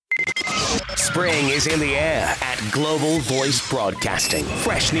Spring is in the air at Global Voice Broadcasting.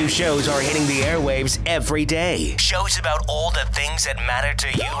 Fresh new shows are hitting the airwaves every day. Shows about all the things that matter to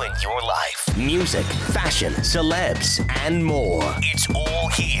you in your life. Music, fashion, celebs, and more. It's all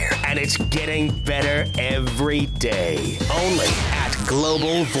here, and it's getting better every day. Only at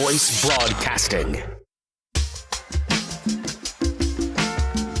Global Voice Broadcasting.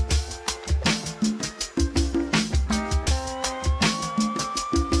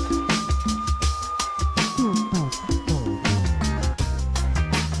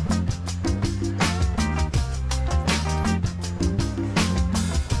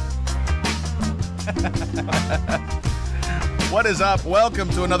 What is up? Welcome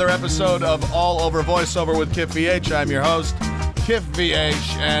to another episode of All Over Voiceover with Kif VH. I'm your host, Kif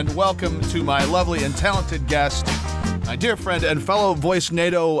VH, and welcome to my lovely and talented guest, my dear friend and fellow Voice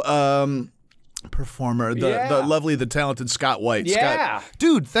NATO performer, the lovely, the talented Scott Whyte. Yeah. Scott,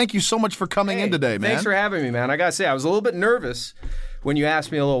 dude, thank you so much for coming in today, man. Thanks for having me, man. I gotta say, I was a little bit nervous when you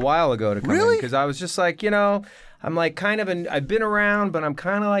asked me a little while ago to come in, because I was just like, I'm like I've been around, but I'm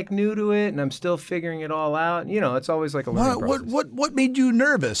kind of like new to it, and I'm still figuring it all out. It's always like a learning process. What made you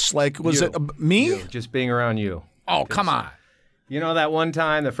nervous? Like, was it me? You, just being around you. Oh, come on. You know that one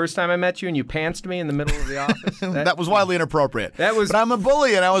time, the first time I met you, and you pantsed me in the middle of the office? That was wildly inappropriate. But I'm a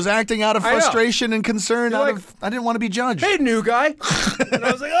bully, and I was acting out of frustration and concern. I didn't want to be judged. Hey, new guy. And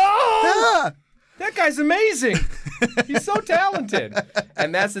I was like, oh, yeah. That guy's amazing. He's so talented.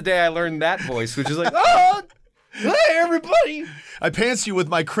 And that's the day I learned that voice, which is like, oh, hey, everybody. I pants you with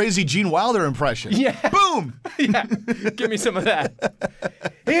my crazy Gene Wilder impression. Yeah. Boom. Yeah. Give me some of that.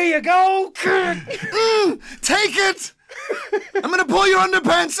 Here you go. Take it. I'm going to pull your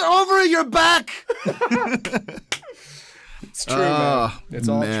underpants over your back. It's true, man. It's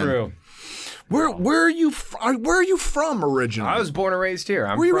all true. Where are you from originally? I was born and raised here.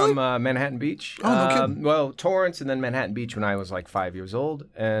 I'm from Manhattan Beach. Oh, no kidding. Well, Torrance and then Manhattan Beach when I was like 5 years old.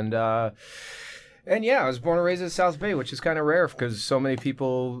 And yeah, I was born and raised in South Bay, which is kind of rare because so many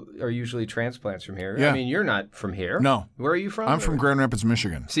people are usually transplants from here. Yeah. I mean, you're not from here. No. Where are you from? I'm from Grand Rapids,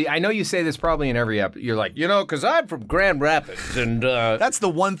 Michigan. See, I know you say this probably in every episode. You're like, because I'm from Grand Rapids. And that's the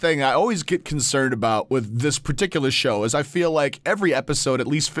one thing I always get concerned about with this particular show is I feel like every episode, at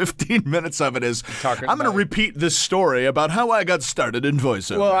least 15 minutes of it is, I'm going to repeat this story about how I got started in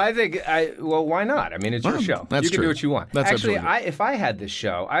voiceover. Well, I think, why not? I mean, it's your show. That's you can true. do what you want. That's Actually, if I had this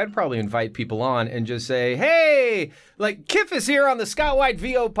show, I'd probably invite people on and just say, hey, like Kif is here on the Scott Whyte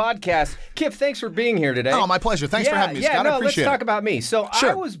VO podcast. Kif, thanks for being here today. Oh, my pleasure. Thanks for having me, Scott. I appreciate it. Let's talk about me. So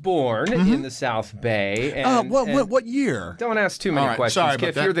I was born in the South Bay. And, what year? Don't ask too many questions, sorry about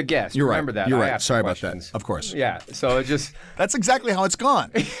Kif. that. You're the guest. You're Remember right. that. You're I right. ask Sorry questions. about that. Of course. Yeah. So it just... That's exactly how it's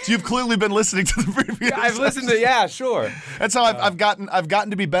gone. So you've clearly been listening to the previous I've listened to... Yeah, sure. That's how I've gotten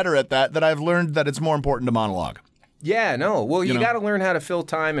to be better at that I've learned that it's more important to monologue. Yeah, no. Well, you got to learn how to fill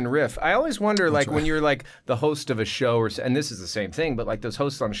time and riff. I always wonder, when you're like the host of a show, and this is the same thing, but like those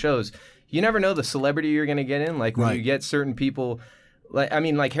hosts on shows, you never know the celebrity you're going to get in. Like when you get certain people, like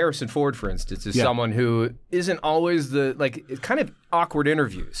Harrison Ford, for instance, is someone who isn't always it's kind of awkward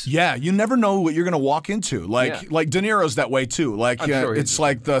interviews. Yeah, you never know what you're going to walk into. Like De Niro's that way too. Like it's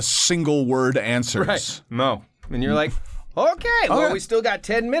like the single word answers. Right. No. And you're like... Okay, well, we still got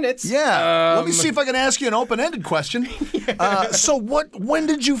 10 minutes. Yeah. Let me see if I can ask you an open-ended question. So when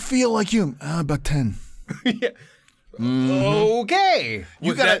did you feel like you... about 10. Yeah. Okay.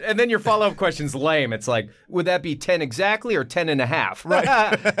 And then your follow-up question's lame. It's like, would that be 10 exactly or 10 and a half? Right.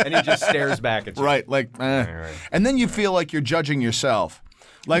 And he just stares back at you. Right, And then you feel like you're judging yourself.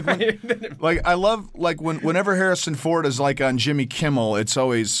 Like I love whenever Harrison Ford is like on Jimmy Kimmel, it's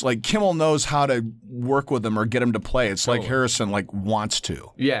always like Kimmel knows how to work with him or get him to play. It's like Harrison wants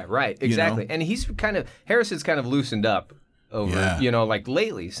to. Yeah, right, exactly. And Harrison's kind of loosened up over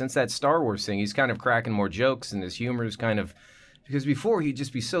lately since that Star Wars thing. He's kind of cracking more jokes and his humor is kind of. Because before he'd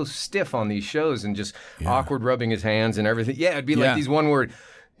just be so stiff on these shows and just awkward rubbing his hands and everything. Yeah, it'd be like these one word.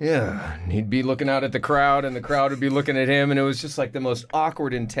 Yeah, and he'd be looking out at the crowd, and the crowd would be looking at him, and it was just like the most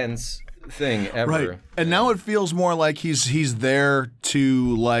awkward, intense thing ever. Right, and now it feels more like he's there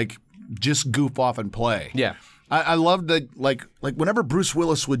to just goof off and play. Yeah, I love that. Like whenever Bruce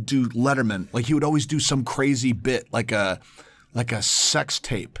Willis would do Letterman, he would always do some crazy bit, like a sex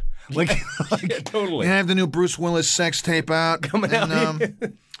tape. Totally. I have the new Bruce Willis sex tape out coming out.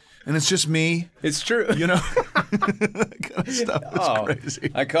 And it's just me. It's true. That kind of stuff is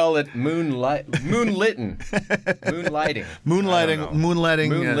crazy. I call it moonlighting.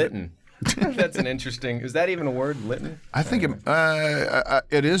 Moonlighting. That's an interesting... Is that even a word, litten? I think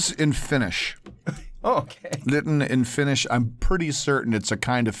it is in Finnish. Oh, okay. Litten in Finnish. I'm pretty certain it's a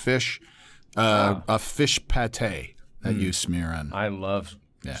kind of fish A fish pate that you smear on. I love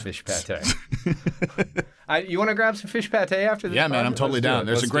fish pate. You want to grab some fish pate after this? Yeah, man, I'm totally down.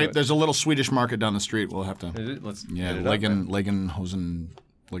 There's Let's a little Swedish market down the street. We'll have to. Let's Yeah, get it up, man. Legenhosen.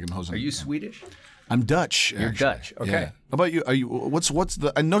 Are you Swedish? I'm Dutch. You're Dutch. Okay. Yeah. How about you? Are you? What's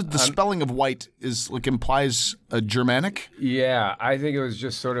the? I know the spelling of white is implies a Germanic. Yeah, I think it was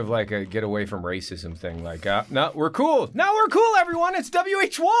just sort of like a get away from racism thing. Like, no, we're cool. No, we're cool, everyone. It's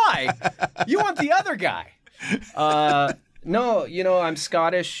WHY. You want the other guy. No, I'm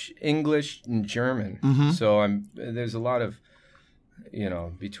Scottish, English, and German. Mm-hmm. So there's a lot of,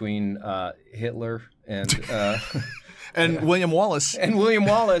 between Hitler and and William Wallace. And William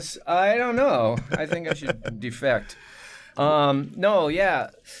Wallace, I don't know. I think I should defect. No,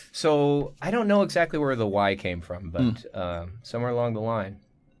 yeah. So I don't know exactly where the Y came from, but somewhere along the line,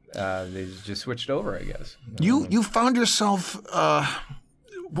 they just switched over, I guess. You found yourself.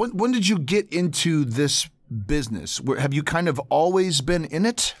 When did you get into this business? Have you kind of always been in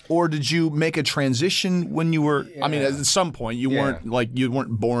it, or did you make a transition when you were? Yeah. I mean, at some point you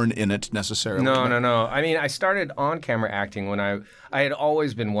weren't born in it necessarily. No. I mean, I started on-camera acting when I had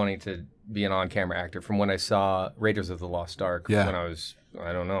always been wanting to be an on-camera actor from when I saw Raiders of the Lost Ark when I was,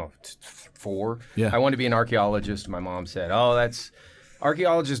 I don't know, 4. Yeah. I wanted to be an archaeologist. My mom said,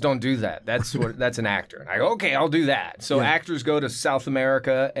 archaeologists don't do that. That's an actor. And I go, okay, I'll do that. So actors go to South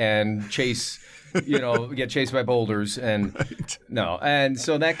America and chase. Get chased by boulders and and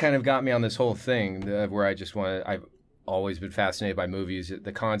so that kind of got me on this whole thing where I've always been fascinated by movies,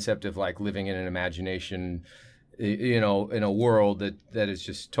 the concept of like living in an imagination, in a world that is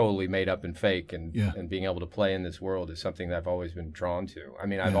just totally made up and fake, and being able to play in this world is something that I've always been drawn to. I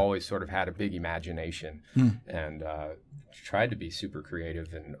mean, I've always sort of had a big imagination and tried to be super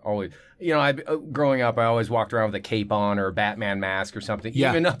creative, and always, growing up, I always walked around with a cape on or a Batman mask or something,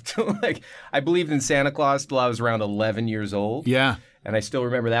 even up to I believed in Santa Claus till I was around 11 years old. Yeah. And I still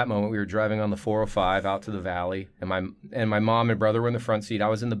remember that moment. We were driving on the 405 out to the valley, and my mom and brother were in the front seat. I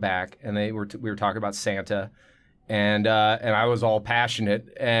was in the back, and we were talking about Santa. And I was all passionate,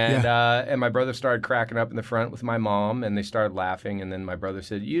 and my brother started cracking up in the front with my mom, and they started laughing. And then my brother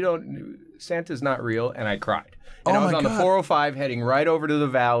said, Santa's not real, and I cried. And I was on the 405 heading right over to the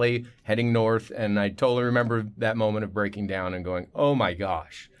valley, heading north, and I totally remember that moment of breaking down and going, oh my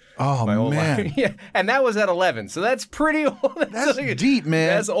gosh. Oh, man. Yeah, and that was at 11, so that's pretty old. That's deep, man.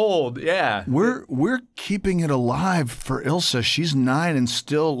 That's old, yeah. We're keeping it alive for Ilsa. She's 9, and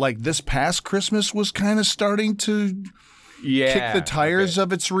still, this past Christmas was kind of starting to kick the tires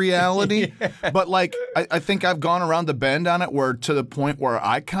of its reality. But, I think I've gone around the bend on it to the point where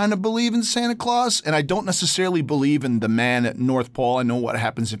I kind of believe in Santa Claus, and I don't necessarily believe in the man at North Pole. I know what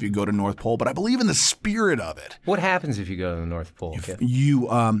happens if you go to North Pole, but I believe in the spirit of it. What happens if you go to the North Pole?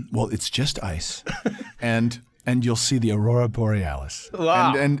 It's just ice. And you'll see the Aurora Borealis.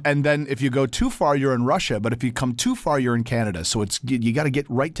 Wow. And then if you go too far, you're in Russia. But if you come too far, you're in Canada. So you got to get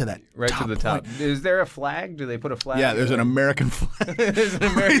right to that top to the top. Is there a flag? Do they put a flag? Yeah, there's an American flag. There's an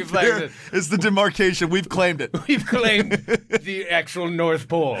American flag. It's the demarcation. We've claimed it. We've claimed the actual North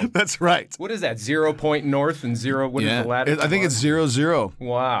Pole. That's right. What is that? 0 point north and 0. What is the latitude? I think it's 0-0.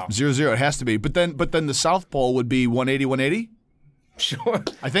 Wow. 0-0. It has to be. But then the South Pole would be 180-180. Sure.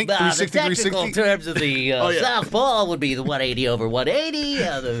 I think the 360, technical 360. terms of the South Pole would be the 180 over 180.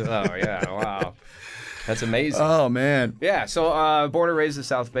 Oh, yeah. Wow. That's amazing. Oh, man. Yeah. So born and raised in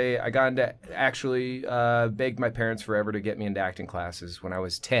South Bay. I got into begged my parents forever to get me into acting classes. When I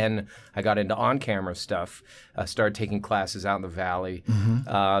was 10, I got into on-camera stuff. Started taking classes out in the valley.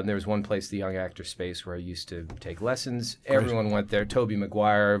 Mm-hmm. There was one place, the Young Actor Space, where I used to take lessons. Great. Everyone went there. Tobey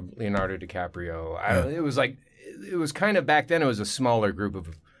Maguire, Leonardo DiCaprio. It was kind of, back then, it was a smaller group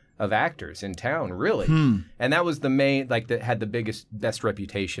of actors in town, really. And that was the main, that had the best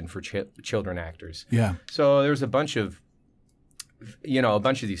reputation for children actors. Yeah. So there was a bunch of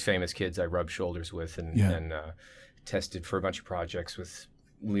these famous kids I rubbed shoulders with and tested for a bunch of projects with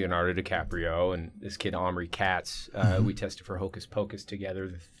Leonardo DiCaprio and this kid, Omri Katz. We tested for Hocus Pocus together,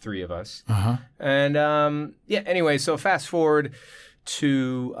 the 3 of us. Uh-huh. And anyway, so fast forward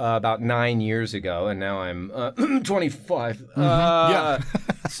to about 9 years ago, and now I'm 25.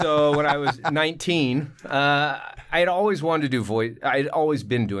 So when I was 19, I had always wanted to do voice. I had always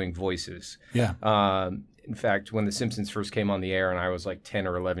been doing voices. Yeah. In fact, when The Simpsons first came on the air and I was 10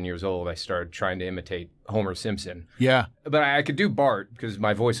 or 11 years old, I started trying to imitate Homer Simpson. Yeah. But I could do Bart because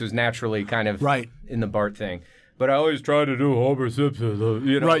my voice was naturally kind of in the Bart thing. but I always try to do Homer Simpson.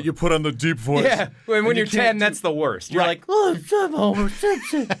 You know? Right, you put on the deep voice. Yeah, when you're 10, that's the worst. You're like, oh, I'm Homer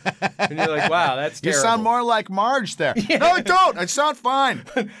Simpson. And you're like, wow, that's terrible. You sound more like Marge there. Yeah. No, I don't. I sound fine.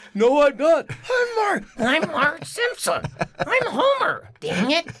 No, I'm not. I'm Marge Simpson. I'm Homer.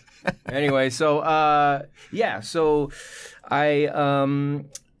 Dang it. Anyway, so I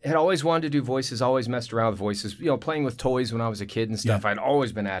had always wanted to do voices, always messed around with voices, playing with toys when I was a kid and stuff. I'd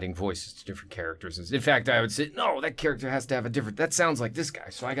always been adding voices to different characters. In fact, I would say, no, that character has to have that sounds like this guy,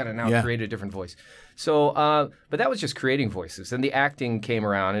 so I got to now create a different voice. So, but that was just creating voices. And the acting came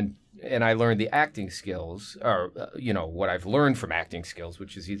around, and I learned the acting skills, or, what I've learned from acting skills,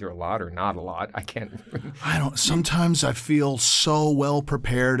 which is either a lot or not a lot. Sometimes I feel so well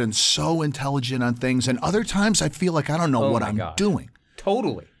prepared and so intelligent on things, and other times I feel like I don't know what I'm doing.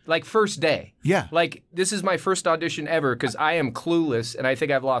 Totally. Like first day. Yeah. Like this is my first audition ever because I am clueless and I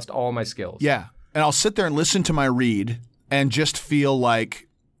think I've lost all my skills. Yeah. And I'll sit there and listen to my read and just feel like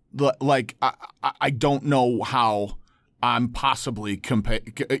I don't know how I'm possibly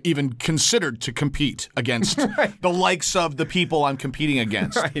even considered to compete against the likes of the people I'm competing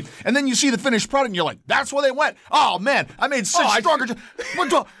against. Right. And then you see the finished product and you're like, that's where they went. Oh, man, I made such stronger.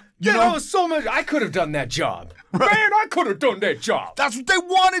 That was so much. I could have done that job. Right. Man, I could have done that job. That's what they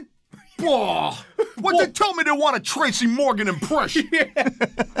wanted. What they tell me they want a Tracy Morgan impression.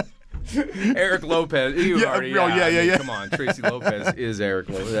 Eric Lopez. Come on, Tracy Lopez is Eric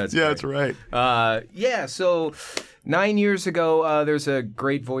Lopez. That's right. So 9 years ago, there's a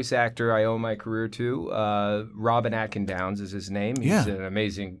great voice actor I owe my career to. Robin Atkin Downs is his name. He's an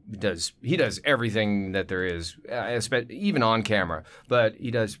amazing. He does everything that there is, even on camera. But he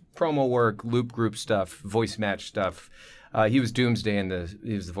does promo work, loop group stuff, voice match stuff. He was Doomsday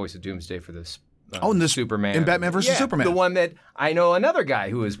he was the voice of Doomsday for this. Superman. In Batman vs. Superman. The one that I know another guy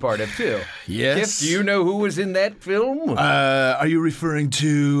who was part of, too. Yes. Do you know who was in that film? Are you referring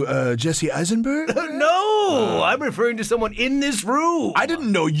to Jesse Eisenberg? No, I'm referring to someone in this room. I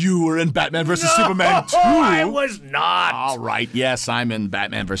didn't know you were in Batman vs. Superman 2. I was not. All right. Yes, I'm in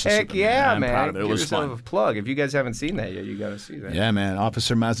Batman vs. Heck Superman. yeah, I'm man. proud of it. It was fun. A plug. If you guys haven't seen that yet, you got to see that. Yeah, man.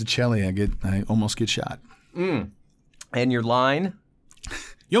 Officer Mazzucchelli, I almost get shot. And your line?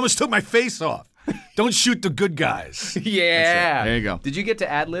 You almost took my face off. Don't shoot the good guys. Yeah. There you go. Did you get to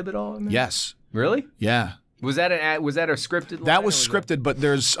ad-lib it all? Yes. Really? Yeah. Was that a scripted line? That was scripted, but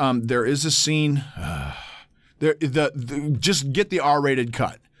there is a scene. Just get the R-rated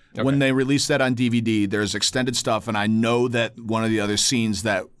cut. Okay. When they release that on DVD, there's extended stuff, and I know that one of the other scenes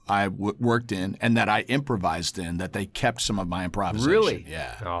that I worked in and that I improvised in, that they kept some of my improvisation. Really?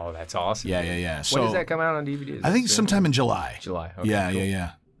 Yeah. Oh, that's awesome. Yeah. When does that come out on DVD? I think sometime in July. July. Okay, yeah, cool.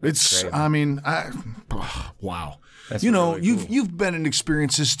 yeah. It's, great, wow. That's really cool. You've been in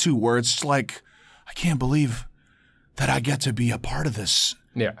experiences too where it's like, I can't believe that I get to be a part of this.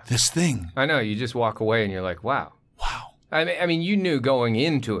 Yeah. This thing. I know. You just walk away and you're like, wow. I mean, you knew going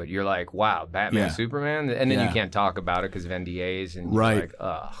into it. You're like, wow, Batman, Superman, and then you can't talk about it because of NDAs, and you're like,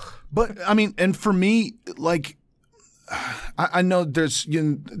 ugh. But I mean, and for me, like, I know there's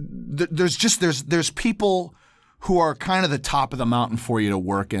there's people who are kind of the top of the mountain for you to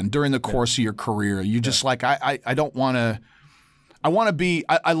work in during the course of your career. You just like, I don't want to. I want to be.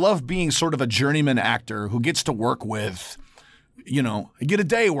 I love being sort of a journeyman actor who gets to work with. I get a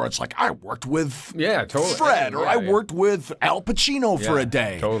day where it's like I worked with Fred, or I worked with Al Pacino for a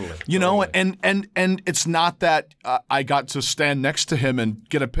day. Totally. And it's not that I got to stand next to him and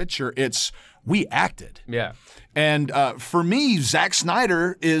get a picture. It's we acted. Yeah. And for me, Zack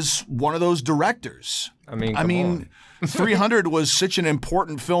Snyder is one of those directors. I mean, 300 was such an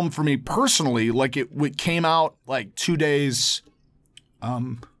important film for me personally. Like it came out like 2 days.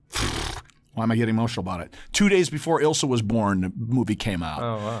 Why am I getting emotional about it? 2 days before Ilsa was born, the movie came out.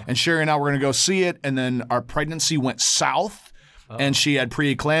 Oh, wow. And Sherry and I were going to go see it, and then our pregnancy went south, and she had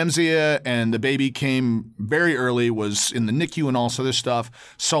preeclampsia, and the baby came very early, was in the NICU and all this other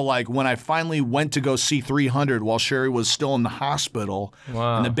stuff. So, like, when I finally went to go see 300 while Sherry was still in the hospital,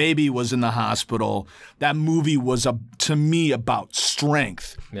 and the baby was in the hospital, that movie was, to me, about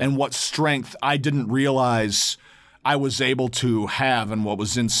strength, and what strength I didn't realize I was able to have and what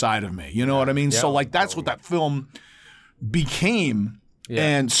was inside of me. You know what I mean? Yeah, so like that's what that film became. Yeah.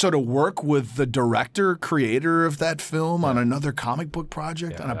 And so to work with the director, creator of that film on another comic book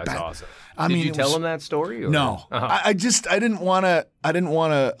project. That's awesome. Did you tell him that story? Or? No. I didn't want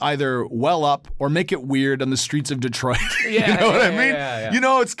to either well up or make it weird on the streets of Detroit. You know what I mean? Yeah. You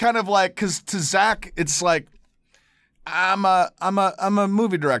know, it's kind of like, because to Zach, it's like, I'm a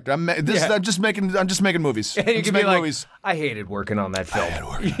movie director. I'm just making movies. And you I'm can be like, I hated working on that film.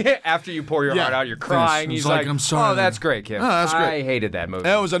 After you pour your heart out, you're crying. He's like, I'm sorry. Oh, that's great, Kim. Oh, that's great. I hated that movie.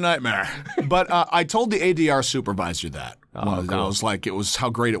 It was a nightmare. But I told the ADR supervisor that. It was how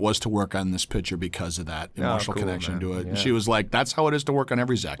great it was to work on this picture because of that emotional connection to it. Yeah. And she was like, that's how it is to work on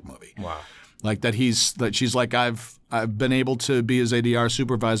every Zach movie. Wow. Like she's like, I've been able to be his ADR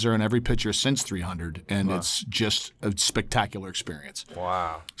supervisor on every picture since 300, and it's just a spectacular experience.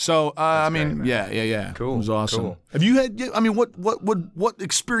 Wow. So great, yeah. Cool. It was awesome. Cool. Have you had? I mean, what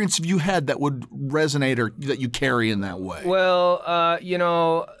experience have you had that would resonate or that you carry in that way? Well,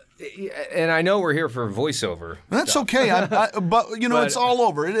 and I know we're here for voiceover. That's stuff. Okay, but it's all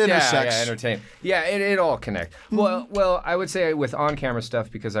over. It intersects. Yeah, entertain. Yeah, it all connect. Well, I would say with on-camera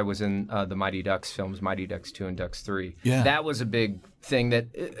stuff because I was in the Mighty Ducks films, Mighty Ducks 2 and Ducks 3. Yeah. That was a big thing that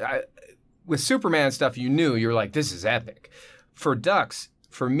with Superman stuff, you're like, this is epic. For Ducks,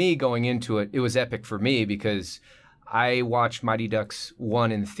 for me going into it, it was epic for me because I watched Mighty Ducks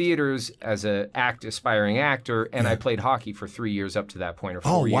 1 in theaters as an aspiring actor, and I played hockey for 3 years up to that point, or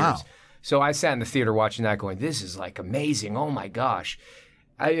 4 years. Wow. So I sat in the theater watching that going, this is like amazing. Oh my gosh.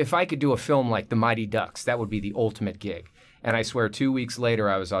 If I could do a film like The Mighty Ducks, that would be the ultimate gig. And I swear 2 weeks later,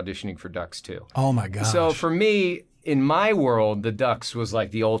 I was auditioning for Ducks 2. Oh my gosh. So for me, in my world, the Ducks was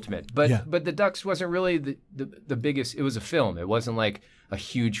like the ultimate. But the Ducks wasn't really the biggest. It was a film. It wasn't like a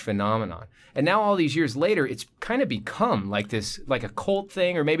huge phenomenon. And now all these years later, it's kind of become like this, like a cult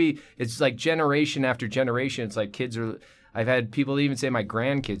thing, or maybe it's like generation after generation. It's like I've had people even say my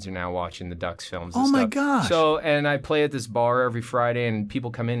grandkids are now watching the Ducks films and stuff. Oh my gosh. So, and I play at this bar every Friday and people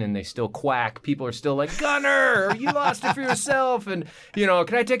come in and they still quack. People are still like, Gunner, you lost it for yourself. And,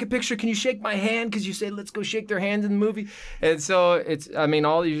 can I take a picture? Can you shake my hand? Because you say, let's go shake their hands in the movie. And so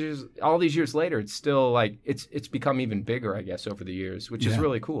all these years later, it's still like, it's become even bigger, I guess, over the years, which is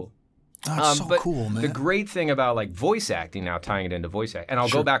really cool. That's so cool, man. The great thing about like voice acting now, tying it into voice acting, and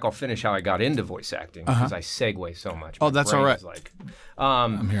I'll finish how I got into voice acting because I segue so much. Oh, that's all right.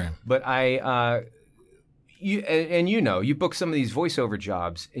 I'm hearing. But you book some of these voiceover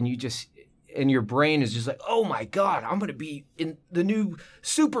jobs, and your brain is just like, oh my God, I'm going to be in the new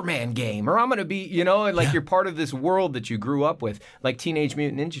Superman game, or I'm going to be, you're part of this world that you grew up with, like Teenage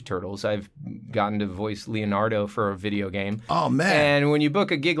Mutant Ninja Turtles. I've gotten to voice Leonardo for a video game. Oh, man. And when you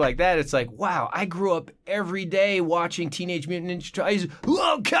book a gig like that, it's like, wow, I grew up every day watching Teenage Mutant Ninja Turtles.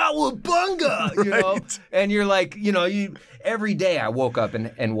 Oh, cowabunga, right. And you're like, every day I woke up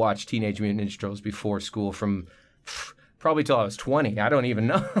and watched Teenage Mutant Ninja Turtles before school from probably till I was 20. I don't even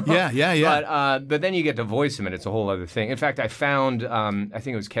know. Yeah. But then you get to voice him, and it's a whole other thing. In fact, I found, I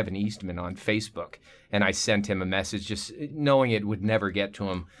think it was Kevin Eastman on Facebook, and I sent him a message just knowing it would never get to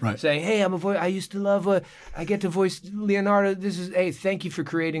him, saying, hey, I used to love, I get to voice Leonardo. Hey, thank you for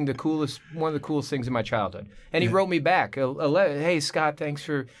creating one of the coolest things in my childhood. And he wrote me back, hey, Scott, thank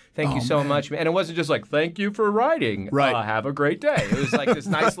you so much. And it wasn't just like, thank you for writing. Have a great day. It was like this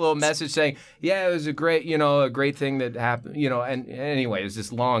nice little message saying, yeah, it was a great thing that happened, and anyway, it was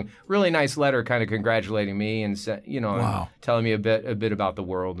this long, really nice letter kind of congratulating me and, telling me a bit about the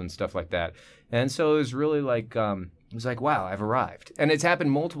world and stuff like that. And so it was really like, wow, I've arrived. And it's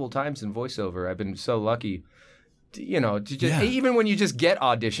happened multiple times in voiceover. I've been so lucky, even when you just get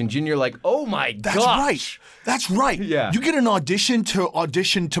auditions and you're like, oh my gosh. That's right. Yeah. You get an audition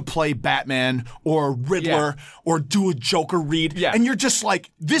to play Batman or Riddler or do a Joker read. Yeah. And you're just like,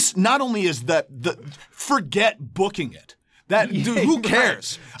 this not only is forget booking it. Who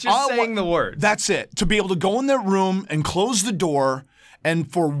cares? Just saying the words. That's it. To be able to go in that room and close the door,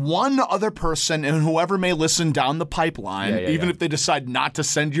 and for one other person and whoever may listen down the pipeline, if they decide not to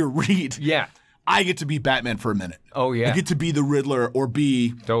send you a read, I get to be Batman for a minute. Oh, yeah. I get to be the Riddler or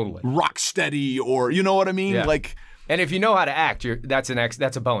be Rocksteady or, you know what I mean? Yeah. And if you know how to act, that's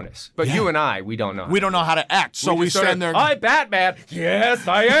a bonus. But you and I, we don't know. We don't know how to act, so we stand there. I'm Batman. Yes,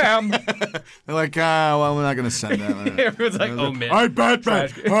 I am. They're like, well, we're not going to send that. Everyone's like, oh, man. I'm Batman.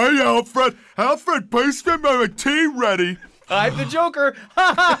 Hi, Alfred. Alfred, please get my tea ready. I'm the Joker.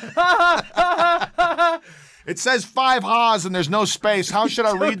 It says 5 ha's and there's no space. How should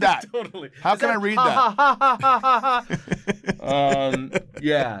I read that? Totally. How can I read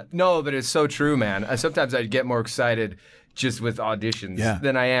that? No, but it's so true, man. Sometimes I'd get more excited just with auditions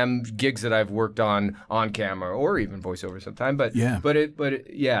than I am gigs that I've worked on camera or even voiceover sometime. But the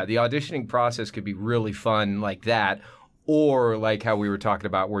auditioning process could be really fun like that. Or like how we were talking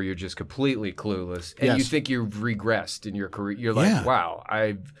about where you're just completely clueless and you think you've regressed in your career. You're like, wow,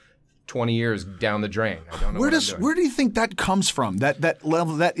 I've 20 years down the drain. I don't know what I'm doing. Where do you think that comes from? That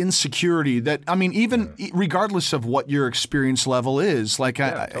level, that insecurity. That I mean, even regardless of what your experience level is, like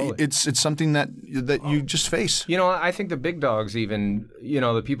totally. it's something that you just face. You know, I think the big dogs, even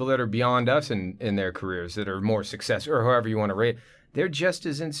the people that are beyond us in their careers, that are more successful, or however you want to rate, they're just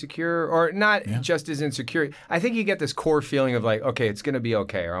as insecure, or not just as insecure. I think you get this core feeling of like, okay, it's going to be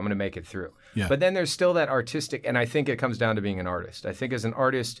okay, or I'm going to make it through. Yeah. But then there's still that artistic, and I think it comes down to being an artist. I think as an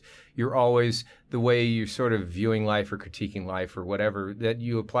artist, you're always, the way you're sort of viewing life or critiquing life or whatever, that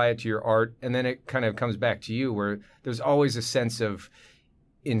you apply it to your art, and then it kind of comes back to you, where there's always a sense of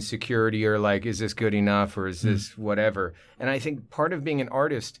insecurity, or like, is this good enough, or is this whatever? And I think part of being an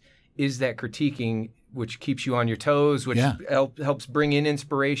artist is that critiquing, which keeps you on your toes, which helps bring in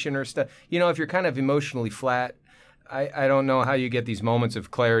inspiration or stuff. If you're kind of emotionally flat, I don't know how you get these moments of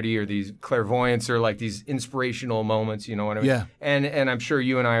clarity or these clairvoyance or like these inspirational moments, you know what I mean? Yeah. And I'm sure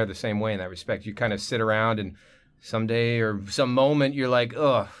you and I are the same way in that respect. You kind of sit around and someday or some moment you're like,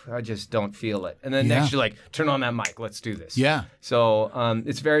 oh, I just don't feel it. And then next you're like, turn on that mic, let's do this. Yeah. So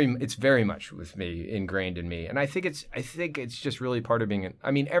it's very much with me, ingrained in me. And I think it's just really part of being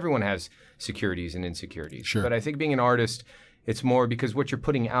everyone has securities and insecurities. Sure. But I think being an artist, it's more because what you're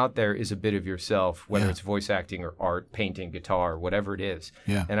putting out there is a bit of yourself, whether it's voice acting or art, painting, guitar, whatever it is.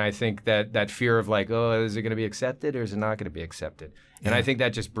 Yeah. And I think that fear of like, oh, is it going to be accepted or is it not going to be accepted? Yeah. And I think that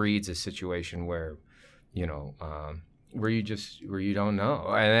just breeds a situation where, where you don't know.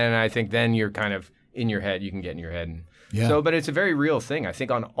 And then I think then you're kind of in your head, you can get in your head. And but it's a very real thing, I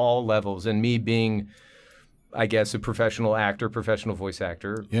think, on all levels. And me being, I guess, a professional actor, professional voice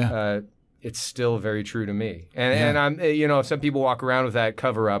actor, it's still very true to me. And I'm, some people walk around with that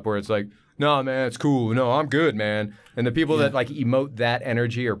cover up where it's like, no, man, it's cool. No, I'm good, man. And the people that like emote that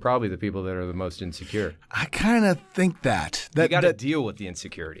energy are probably the people that are the most insecure. I kind of think that you got to deal with the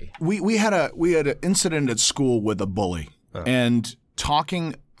insecurity. We had an incident at school with a bully, and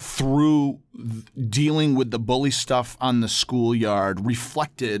talking through dealing with the bully stuff on the schoolyard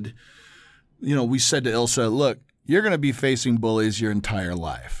reflected. We said to Ilsa, look, you're going to be facing bullies your entire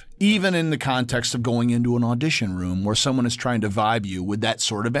life. Even in the context of going into an audition room where someone is trying to vibe you with that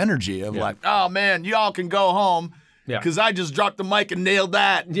sort of energy of like, oh, man, y'all can go home because I just dropped the mic and nailed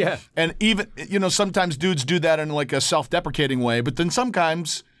that. Yeah. And even, sometimes dudes do that in like a self-deprecating way, but then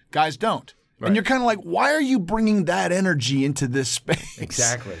sometimes guys don't. Right. And you're kind of like, why are you bringing that energy into this space?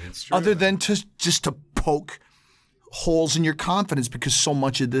 Exactly. It's true. Other than just to poke holes in your confidence, because so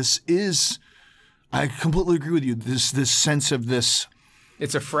much of this is, I completely agree with you, this sense of this.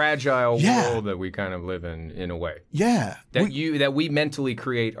 It's a fragile world that we kind of live in a way. Yeah. That we mentally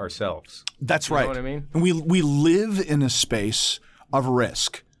create ourselves. That's right. You know what I mean? And we live in a space of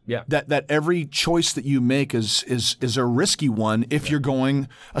risk. Yeah. That every choice that you make is a risky one if you're going,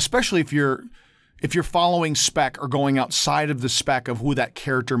 especially if you're following spec or going outside of the spec of who that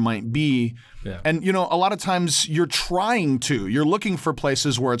character might be. Yeah. And a lot of times you're looking for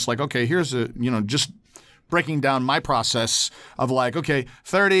places where it's like, okay, here's just breaking down my process of like, okay,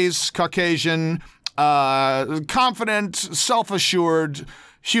 30s, Caucasian, confident, self-assured,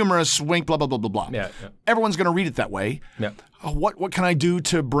 humorous, wink, blah, blah, blah, blah, blah. Yeah, yeah. Everyone's going to read it that way. Yeah. What can I do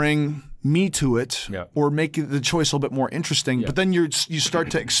to bring me to it or make the choice a little bit more interesting? Yeah. But then you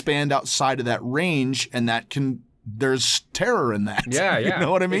start to expand outside of that range, and there's terror in that. Yeah, yeah. You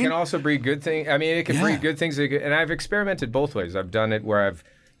know what I mean? It can also breed good things. I mean, it can breed good things. And I've experimented both ways. I've done it where I've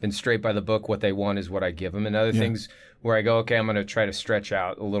been straight by the book. What they want is what I give them. And other things where I go, okay, I'm going to try to stretch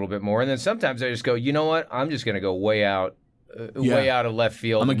out a little bit more. And then sometimes I just go, you know what? I'm just going to go way out of left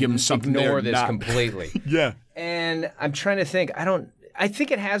field. I'm going to give them something ignore this completely. Yeah. And I'm trying to think. I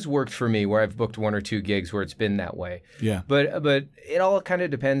think it has worked for me where I've booked one or two gigs where it's been that way. Yeah. But it all kind of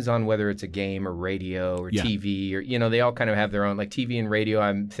depends on whether it's a game or radio or TV or, they all kind of have their own, like TV and radio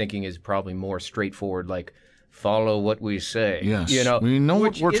I'm thinking is probably more straightforward, like follow what we say. Yes. We know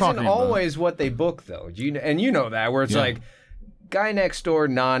what we're talking about. Which isn't always what they book though. And you know that, where it's like, guy next door,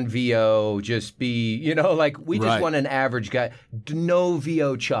 non-VO, just be, like we just want an average guy, no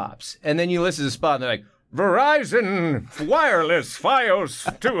VO chops. And then you listen to the spot and they're like, Verizon wireless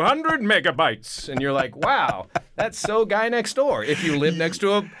Fios 200 megabytes. And you're like, wow, that's so guy next door. If you live next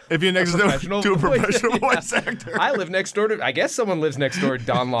to a professional voice actor. I live next door to, I guess someone lives next door to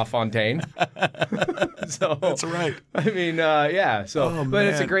Don LaFontaine. So that's right. I mean, So, but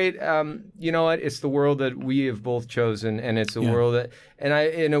it's a great, you know what? It's the world that we have both chosen, and it's a world that, and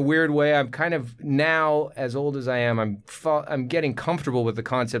in a weird way, I'm kind of now, as old as I am, I'm getting comfortable with the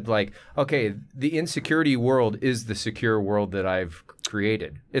concept like, okay, the insecurity world is the secure world that I've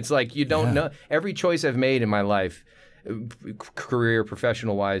created. It's like you don't know. Every choice I've made in my life career,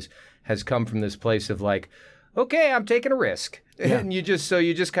 professional-wise, has come from this place of like, okay, I'm taking a risk. Yeah. And you just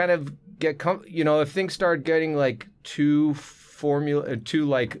kind of get, if things start getting like too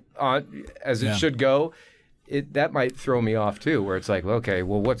as it should go, that might throw me off too, where it's like, okay,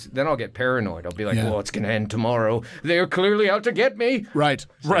 well, then I'll get paranoid. I'll be like, well, it's going to end tomorrow. They're clearly out to get me. Right,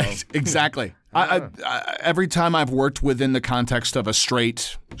 exactly. I every time I've worked within the context of a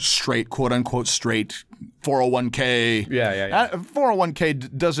straight, quote unquote, straight 401k.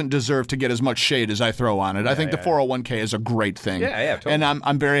 401k doesn't deserve to get as much shade as I throw on it. I think the 401k is a great thing. Yeah, totally. And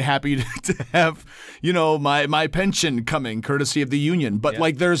I'm very happy to have, my pension coming courtesy of the union. But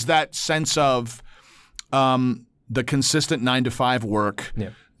like there's that sense of the consistent 9-to-5 work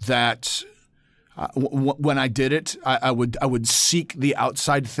that when I did it, I would seek the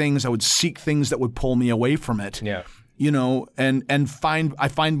outside things. I would seek things that would pull me away from it. Yeah. And I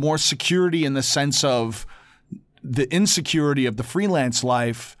find more security in the sense of the insecurity of the freelance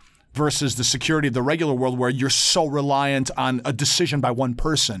life versus the security of the regular world, where you're so reliant on a decision by one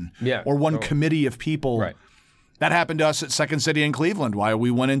person or one committee of people. Right. That happened to us at Second City in Cleveland. Why we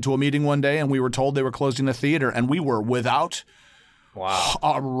went into a meeting one day and we were told they were closing the theater, and we were without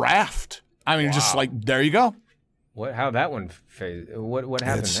a raft. I mean, just like, there you go. How that one phased? What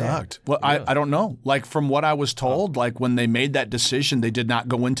happened? It sucked. Well, I don't know. Like from what I was told, like when they made that decision, they did not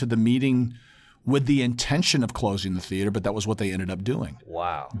go into the meeting with the intention of closing the theater, but that was what they ended up doing.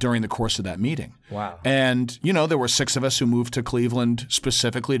 Wow. During the course of that meeting. Wow. And, there were 6 of us who moved to Cleveland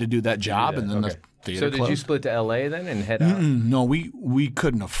specifically to do that job, and then the theater closed. So did you split to LA then and head out? No, we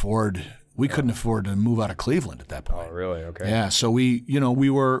couldn't afford to move out of Cleveland at that point. Oh, really? Okay. Yeah, so we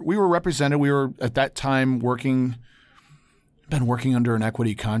were represented. We were at that time working under an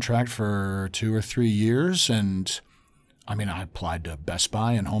equity contract for 2 or 3 years, and I applied to Best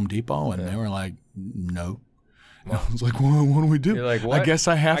Buy and Home Depot, and they were like, no. I was like, well, what do we do? You're like, what? I guess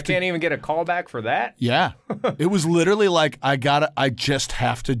I can't even get a call back for that? Yeah. It was literally like, I just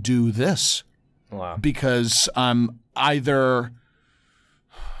have to do this. Wow. Because I'm either,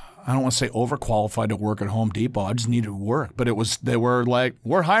 I don't want to say overqualified to work at Home Depot. I just needed work. But they were like,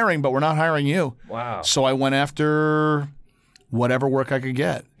 we're hiring, but we're not hiring you. Wow. So I went after whatever work I could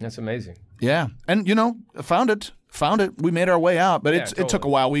get. That's amazing. Yeah. And, found it. We made our way out, but it took a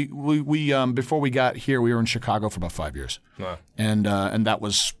while. We before we got here, we were in Chicago for about 5 years. Wow. And that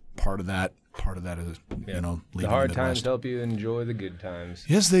was part of that is, leaving the hard the times help you enjoy the good times.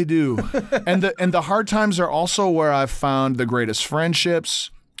 Yes, they do. and the hard times are also where I've found the greatest friendships,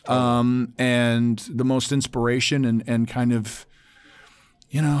 and the most inspiration and kind of,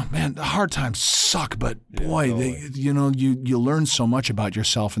 man, the hard times suck, but boy, totally. You learn so much about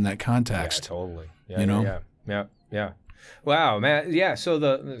yourself in that context. Yeah, totally. Yeah. Wow, man. Yeah.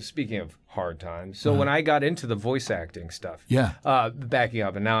 So speaking of hard times, so when I got into the voice acting stuff, backing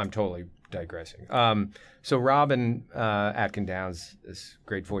up, and now I'm totally digressing. So Robin Atkin Downs, this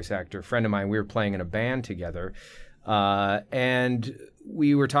great voice actor, friend of mine, we were playing in a band together, and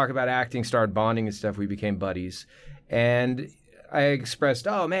we were talking about acting, started bonding and stuff. We became buddies, and I expressed,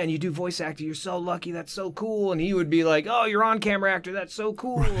 oh, man, you do voice acting. You're so lucky. That's so cool. And he would be like, oh, you're on-camera actor. That's so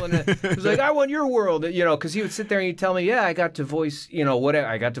cool. And it was like, I want your world, because he would sit there and he'd tell me, yeah, I got to voice,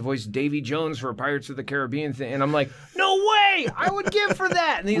 I got to voice Davy Jones for a Pirates of the Caribbean thing. And I'm like, no way. I would give for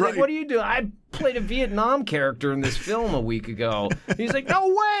that. And he's like, what do you do? I played a Vietnam character in this film a week ago. He's like, no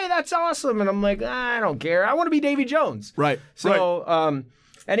way. That's awesome. And I'm like, I don't care. I want to be Davy Jones. Right. So,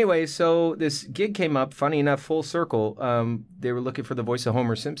 anyway, so this gig came up, funny enough, full circle. They were looking for the voice of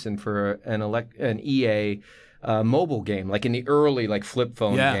Homer Simpson for an EA mobile game, like in the early flip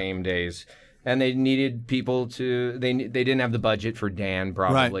phone game days. And they needed people they didn't have the budget for Dan,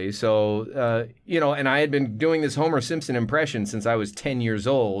 probably. Right. So, and I had been doing this Homer Simpson impression since I was 10 years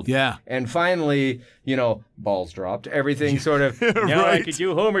old. Yeah. And finally, balls dropped. Everything sort of, right. I could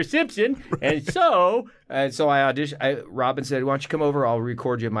do Homer Simpson. And so I auditioned. Robin said, why don't you come over? I'll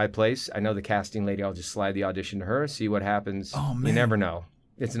record you at my place. I know the casting lady. I'll just slide the audition to her, see what happens. Oh, man. You never know.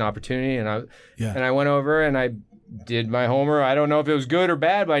 It's an opportunity. And I went over and I did my Homer. I don't know if it was good or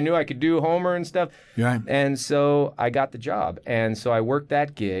bad, but I knew I could do Homer and stuff. Right. And so I got the job. And so I worked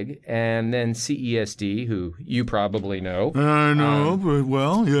that gig. And then CESD, who you probably know. I know, but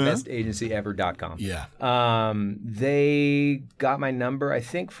bestagencyever.com. Yeah. They got my number, I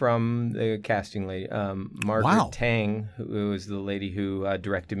think, from the casting lady, Margaret Tang, who was the lady who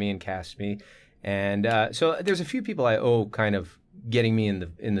directed me and cast me. And so there's a few people I owe kind of getting me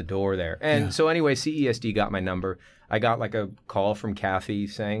in the door there. And so anyway, CESD got my number. I got a call from Kathy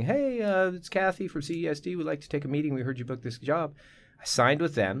saying, hey, it's Kathy from CESD. We'd like to take a meeting. We heard you booked this job. I signed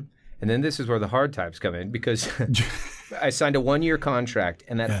with them. And then this is where the hard times come in because I signed a 1-year contract,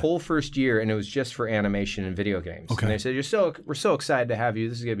 and that whole first year, and it was just for animation and video games. Okay. And they said, we're so excited to have you.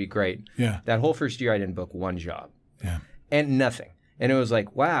 This is going to be great. Yeah. That whole first year, I didn't book one job. Yeah. And nothing. And it was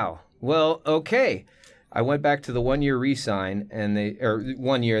like, wow, well, okay. I went back to the 1-year re-sign, and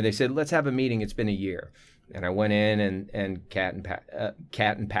 1 year, they said, let's have a meeting. It's been a year. And I went in, and Cat and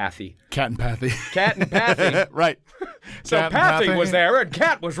Pathy. Right. So Pathy was there, and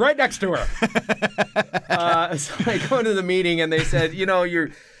Cat was right next to her. So I go into the meeting, and they said,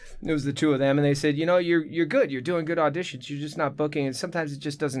 it was the two of them, and they said, you're good. You're doing good auditions. You're just not booking, and sometimes it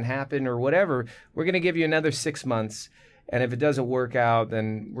just doesn't happen or whatever. We're going to give you another 6 months, and if it doesn't work out,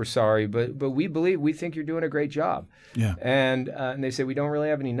 then we're sorry. But we think you're doing a great job. Yeah. And they said, we don't really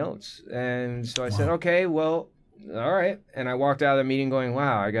have any notes. And so I said, okay, well, all right. And I walked out of the meeting going,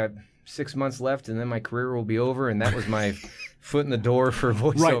 wow, I got 6 months left, and then my career will be over. And that was my foot in the door for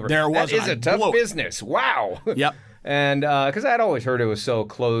voiceover. Right, there was. That is a tough business. Wow. Yep. And because I'd always heard it was so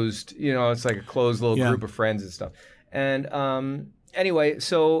closed, it's like a closed little group of friends and stuff. And anyway,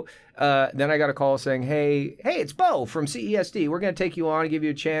 so then I got a call saying, hey, it's Bo from CESD. We're going to take you on and give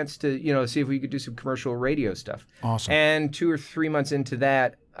you a chance to, see if we could do some commercial radio stuff. Awesome. And 2 or 3 months into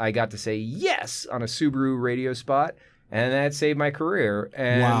that, I got to say yes on a Subaru radio spot, and that saved my career.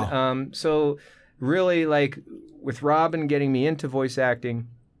 And wow. So really, like, with Robin getting me into voice acting,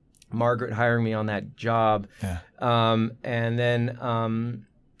 Margaret hiring me on that job, and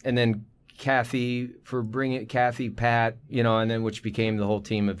then Kathy for bringing Pat, and then which became the whole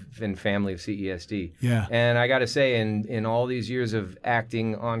team and family of CESD. Yeah. And I got to say, in all these years of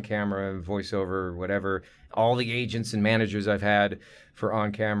acting on camera, voiceover, whatever, all the agents and managers I've had for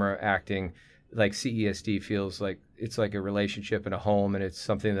on camera acting, like CESD feels like it's like a relationship and a home, and it's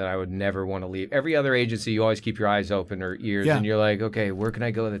something that I would never want to leave. Every other agency, you always keep your eyes open or ears, and you're like, okay, where can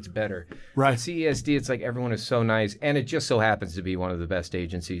I go that's better? Right. At CESD, it's like everyone is so nice, and it just so happens to be one of the best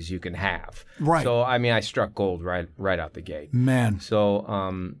agencies you can have. Right. So, I mean, I struck gold right out the gate. Man.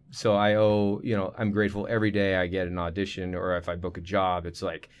 So, so I owe, I'm grateful every day I get an audition, or if I book a job, it's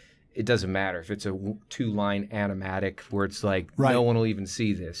like, it doesn't matter if it's a 2-line animatic where it's like, no one will even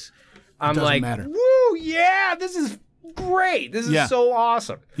see this. I'm like, matter. woo, yeah, this is great. This is so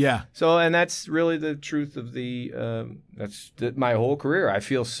awesome. Yeah. So, and that's really the truth of my whole career. I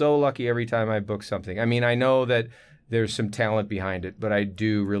feel so lucky every time I book something. I mean, I know that there's some talent behind it, but I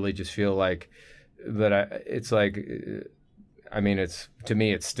do really just feel like it's like, to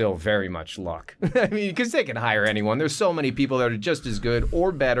me, it's still very much luck. I mean, because they can hire anyone. There's so many people that are just as good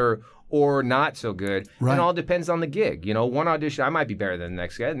or better or not so good. Right. It all depends on the gig. One audition, I might be better than the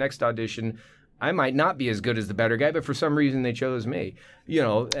next guy. The next audition, I might not be as good as the better guy, but for some reason they chose me.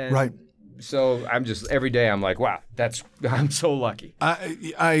 And right. So I'm just, every day I'm like, wow, I'm so lucky.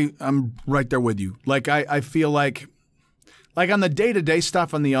 I'm right there with you. Like, I feel like on the day-to-day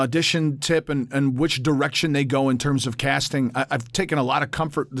stuff, on the audition tip and which direction they go in terms of casting, I've taken a lot of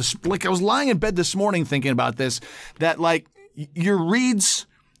comfort. Like, I was lying in bed this morning thinking about this, that like your reads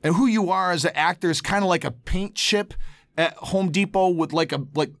and who you are as an actor is kind of like a paint chip at Home Depot with like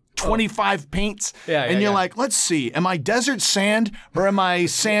 25 paints. And you're like, let's see, am I desert sand or am I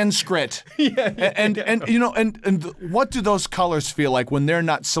Sanskrit? And what do those colors feel like when they're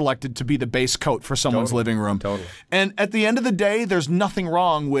not selected to be the base coat for someone's living room? Totally. And at the end of the day, there's nothing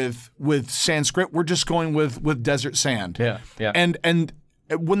wrong with Sanskrit. We're just going with desert sand. Yeah. And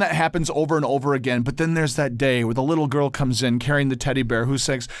when that happens over and over again, but then there's that day where the little girl comes in carrying the teddy bear who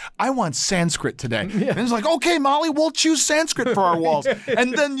says, I want Sanskrit today. And it's like, okay, Molly, we'll choose Sanskrit for our walls.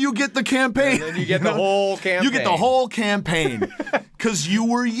 And then you get the campaign. And then you get the whole campaign. You get the whole campaign because you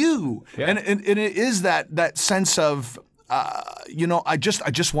were you. Yeah. And it is that sense of, I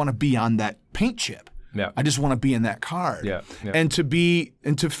just want to be on that paint chip. Yeah. I just want to be in that card. Yeah. And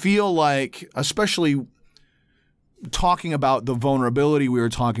to feel like, especially talking about the vulnerability we were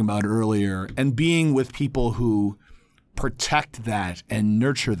talking about earlier and being with people who protect that and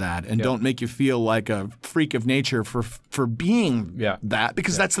nurture that and don't make you feel like a freak of nature for being that,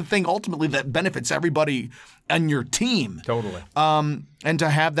 because that's the thing ultimately that benefits everybody on your team. Totally. And to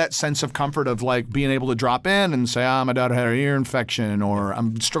have that sense of comfort of like being able to drop in and say, my daughter had an ear infection, or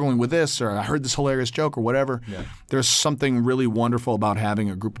I'm struggling with this, or I heard this hilarious joke, or whatever. Yeah. There's something really wonderful about having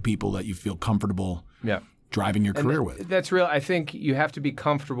a group of people that you feel comfortable driving your career with. That's real. I think you have to be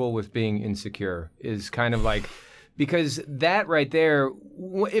comfortable with being insecure is kind of like, because that right there,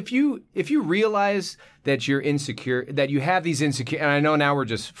 if you realize that you're insecure, that you have these insecure, and I know now we're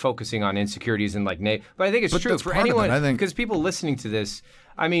just focusing on insecurities and like, but I think it's true for anyone, because people listening to this,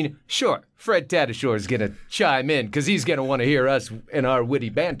 I mean, sure, Fred Tatasciore is going to chime in because he's going to want to hear us in our witty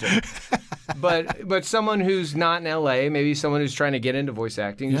banter. But someone who's not in LA, maybe someone who's trying to get into voice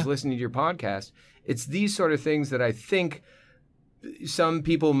acting, who's listening to your podcast, it's these sort of things that I think some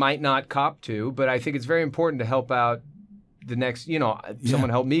people might not cop to, but I think it's very important to help out the next, someone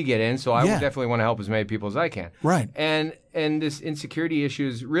helped me get in, so I would definitely want to help as many people as I can. Right. And this insecurity issue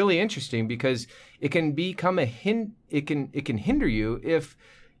is really interesting because it can become it can hinder you if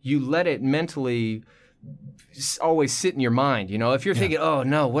you let it mentally always sit in your mind. If you're thinking, oh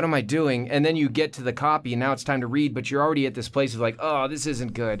no, what am I doing? And then you get to the copy and now it's time to read, but you're already at this place of like, oh, this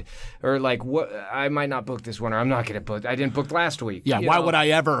isn't good. Or like, what? I might not book this one, or I'm not going to book. I didn't book last week. Yeah, why would I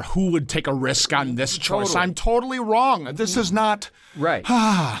ever? Who would take a risk on this choice? Totally. I'm totally wrong. This is not... Right.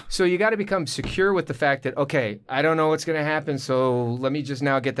 So you got to become secure with the fact that, okay, I don't know what's going to happen, so let me just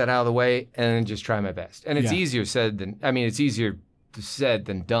now get that out of the way and just try my best. And it's easier said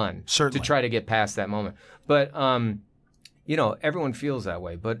than done. Certainly. To try to get past that moment. But everyone feels that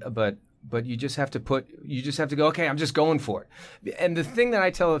way. But you just have to go, okay, I'm just going for it. And the thing that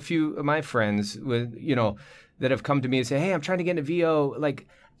I tell a few of my friends that have come to me and say, hey, I'm trying to get into VO, like,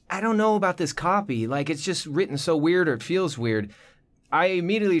 I don't know about this copy. Like, it's just written so weird or it feels weird. I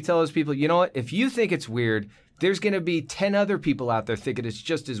immediately tell those people, you know what? If you think it's weird, there's going to be 10 other people out there thinking it's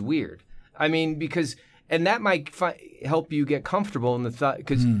just as weird. I mean, and that might help you get comfortable in the thought,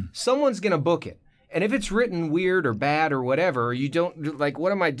 because someone's going to book it. And if it's written weird or bad or whatever, or you don't, like,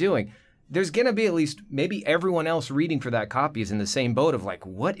 what am I doing? There's going to be at least maybe everyone else reading for that copy is in the same boat of like,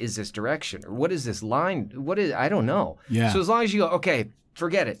 what is this direction? Or what is this line? I don't know. Yeah. So as long as you go, okay,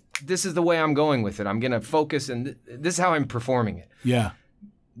 forget it. This is the way I'm going with it. I'm going to focus, and this is how I'm performing it. Yeah.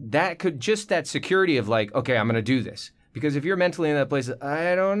 That security of like, okay, I'm going to do this. Because if you're mentally in that place,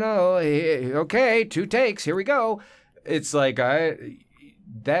 I don't know, okay, 2 takes, here we go. It's like,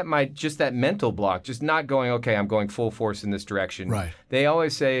 that mental block, just not going, okay, I'm going full force in this direction. Right. They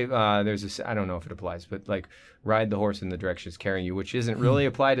always say, I don't know if it applies, but like, ride the horse in the direction it's carrying you, which isn't really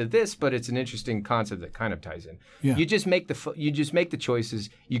applied to this, but it's an interesting concept that kind of ties in. Yeah. You just make the choices,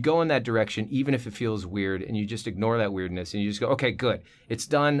 you go in that direction, even if it feels weird, and you just ignore that weirdness, and you just go, okay, good, it's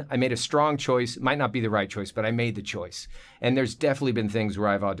done. I made a strong choice. It might not be the right choice, but I made the choice. And there's definitely been things where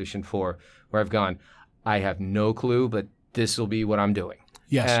I've auditioned for, where I've gone, I have no clue, but this will be what I'm doing.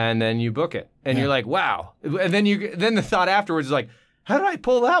 Yes. And then you book it, and you're like, wow. And then the thought afterwards is like, how did I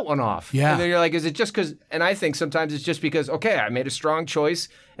pull that one off? Yeah. And then you're like, is it just because, and I think sometimes it's just because, okay, I made a strong choice,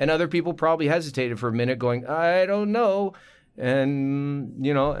 and other people probably hesitated for a minute going, I don't know. And,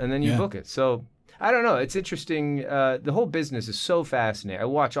 and then you book it. So I don't know. It's interesting. The whole business is so fascinating. I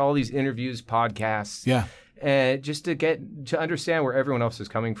watch all these interviews, podcasts. Yeah. And just to understand where everyone else is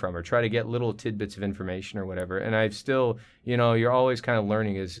coming from, or try to get little tidbits of information or whatever. And I've still, you're always kind of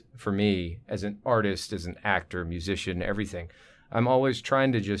learning for me, as an artist, as an actor, musician, everything. I'm always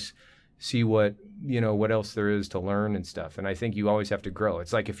trying to just see what else there is to learn and stuff. And I think you always have to grow.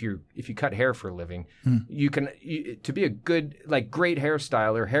 It's like if you cut hair for a living, to be a good, like, great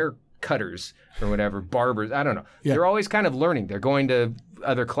hairstyler, hair cutters or whatever, barbers, I don't know. Yeah. They're always kind of learning. They're going to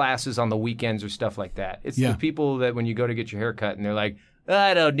other classes on the weekends or stuff like that. It's the people that when you go to get your hair cut and they're like,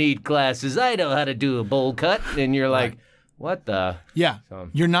 I don't need classes. I know how to do a bowl cut. And you're like, what the? Yeah. So,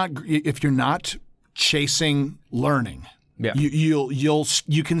 if you're not chasing learning,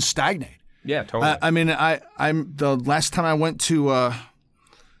 you can stagnate. Yeah, totally. I mean, I'm the last time I went to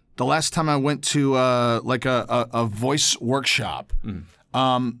like a voice workshop,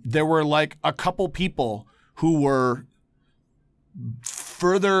 there were like a couple people who were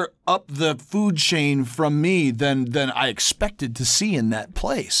further up the food chain from me than I expected to see in that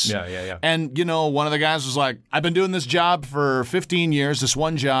place. Yeah. And, one of the guys was like, I've been doing this job for 15 years, this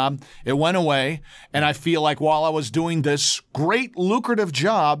one job. It went away. And I feel like while I was doing this great, lucrative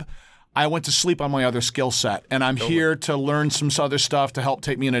job, I went to sleep on my other skill set. And I'm here to learn some other stuff to help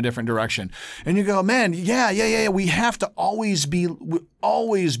take me in a different direction. And you go, man, yeah. We have to always be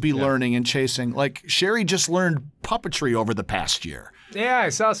learning and chasing. Like, Sherry just learned puppetry over the past year. Yeah, I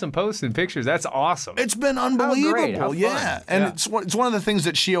saw some posts and pictures. That's awesome. It's been unbelievable. How great. How fun. And it's one of the things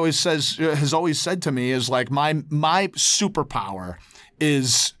that she always has always said to me is like, my superpower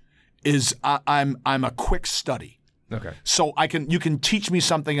is I'm a quick study. Okay. So you can teach me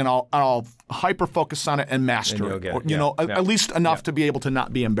something and I'll hyper focus on it and master it. At least enough to be able to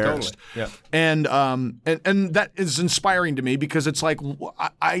not be embarrassed. Totally. Yeah. And that is inspiring to me because it's like,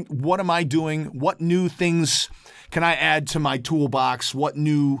 what am I doing? What new things can I add to my toolbox? What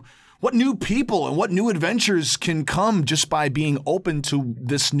new people and what new adventures can come just by being open to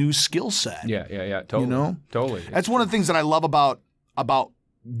this new skill set? Yeah. Totally. Totally. That's one of the things that I love about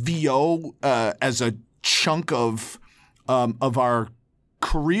VO as a chunk of our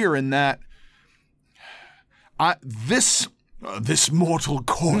career, in that this mortal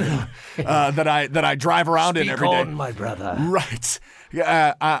coil that I drive around in every day. Speak on, my brother. Right.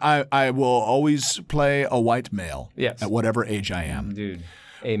 I will always play a white male. Yes. At whatever age I am. Dude.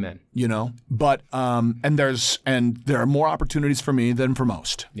 Amen. You know, but and there are more opportunities for me than for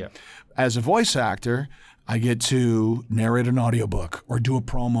most. Yeah. As a voice actor, I get to narrate an audiobook or do a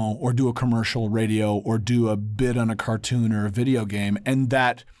promo or do a commercial radio or do a bit on a cartoon or a video game, and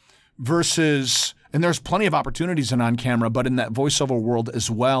that versus. And there's plenty of opportunities in on camera, but in that voiceover world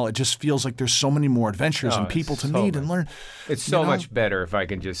as well, it just feels like there's so many more adventures and people to meet and learn. It's so much better if I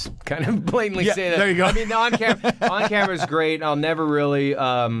can just kind of blatantly say that. There you go. I mean, the on camera is great. I'll never really,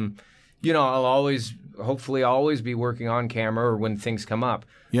 I'll hopefully always be working on camera or when things come up.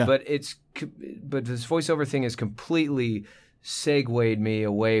 Yeah. But this voiceover thing has completely segued me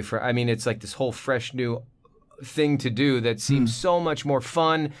away from. I mean, it's like this whole fresh new thing to do that seems so much more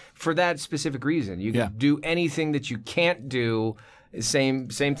fun for that specific reason. You can do anything that you can't do. Same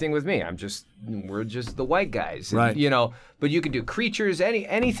thing with me. We're just the white guys, right? But you can do creatures,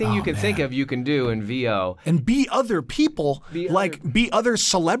 anything you can think of, you can do in VO and be other people, be other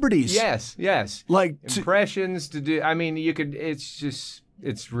celebrities. Yes. Like impressions to do. I mean, you could.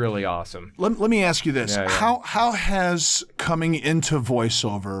 It's really awesome. Let me ask you this: Yeah. How has coming into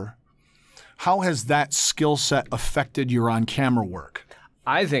voiceover? How has that skill set affected your on-camera work?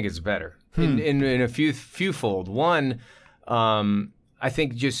 I think it's better in a few fold. One, I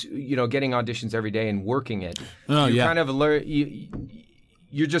think just getting auditions every day and working it. Kind of learn.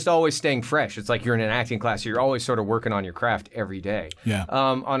 You're just always staying fresh. It's like you're in an acting class. You're always sort of working on your craft every day. Yeah.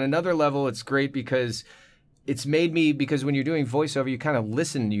 On another level, it's great because it's made me, because when you're doing voiceover, you kind of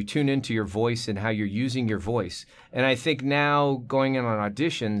listen, you tune into your voice and how you're using your voice. And I think now going in on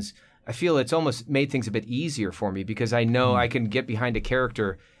auditions, I feel it's almost made things a bit easier for me because I know I can get behind a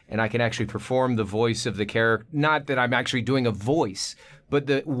character and I can actually perform the voice of the character. Not that I'm actually doing a voice, but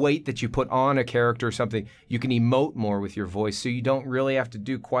the weight that you put on a character or something, you can emote more with your voice, so you don't really have to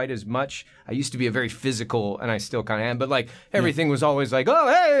do quite as much. I used to be a very physical, and I still kind of am, but like everything was always like, oh,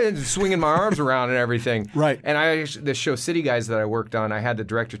 hey, and swinging my arms around and everything. Right. And the show City Guys that I worked on, I had the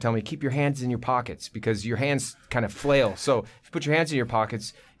director tell me, keep your hands in your pockets because your hands kind of flail. So if you put your hands in your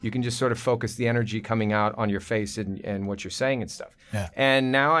pockets, you can just sort of focus the energy coming out on your face and what you're saying and stuff. Yeah.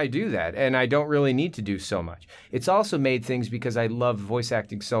 And now I do that, and I don't really need to do so much. It's also made things because I love voice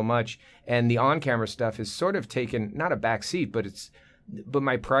acting so much, and the on-camera stuff has sort of taken, not a back seat, but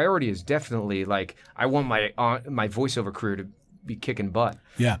my priority is definitely like I want my voiceover career to be kicking butt.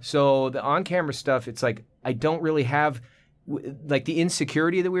 Yeah. So the on-camera stuff, it's like I don't really have like the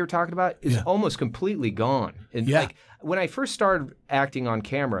insecurity that we were talking about is almost completely gone. And like when I first started acting on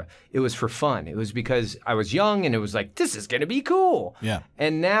camera, it was for fun. It was because I was young and it was like, this is going to be cool. Yeah.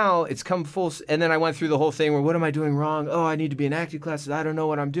 And now it's come full. And then I went through the whole thing where, what am I doing wrong? Oh, I need to be in acting classes. I don't know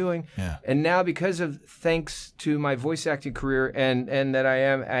what I'm doing. Yeah. And now thanks to my voice acting career and that I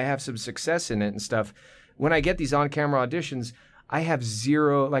have some success in it and stuff, when I get these on-camera auditions, I have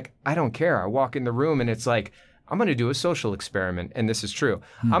zero, like, I don't care. I walk in the room and it's like, I'm going to do a social experiment, and this is true.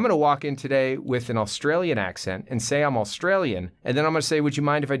 I'm going to walk in today with an Australian accent and say I'm Australian, and then I'm going to say, would you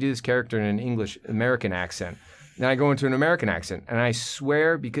mind if I do this character in an English American accent? Then I go into an American accent, and I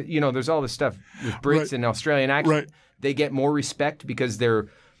swear, because, there's all this stuff with Brits and Australian accent, they get more respect because they're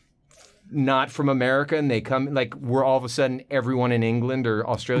not from America, and they come, like, we're all of a sudden, everyone in England or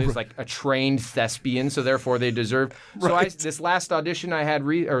Australia is like a trained thespian, so therefore they deserve. So this last audition I had,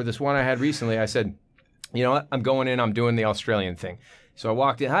 this one I had recently, I said, you know what? I'm going in. I'm doing the Australian thing. So I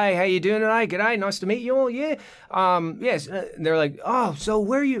walked in. Hi, how you doing tonight? G'day. Nice to meet you all. Yeah. Yes. And they're like, oh, so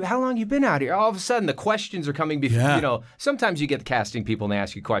how long you been out here? All of a sudden, the questions are coming before, sometimes you get the casting people and they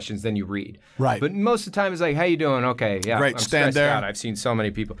ask you questions, then you read. Right. But most of the time, it's like, how you doing? Okay. Yeah. Great. I'm Stand stressed there. out. I've seen so many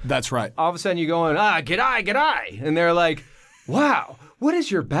people. That's right. All of a sudden, you go in, g'day. And they're like, wow. What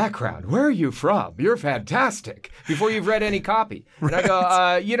is your background? Where are you from? You're fantastic. Before you've read any copy. And I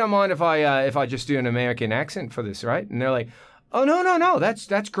go, you don't mind if I just do an American accent for this, right? And they're like, oh, no,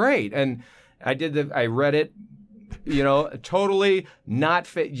 that's great. And I read it, totally not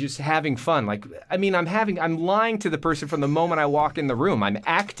fit, just having fun. Like, I mean, I'm lying to the person from the moment I walk in the room. I'm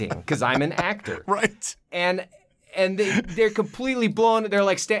acting because I'm an actor. Right. And they're completely blown. They're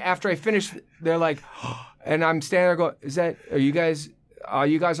like, after I finish, they're like, and I'm standing there going, are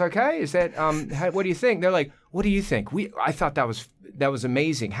you guys okay? Is that what do you think? They're like, what do you think? I thought that was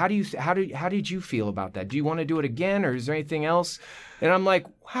amazing. How did you feel about that? Do you want to do it again, or is there anything else? And I'm like,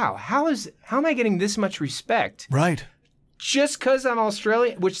 wow, how am I getting this much respect? Right. just because I'm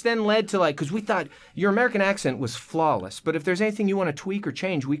Australian, which then led to because we thought your American accent was flawless, but if there's anything you want to tweak or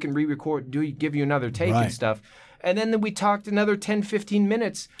change, we can re-record, give you another take and stuff. And then we talked another 10, 15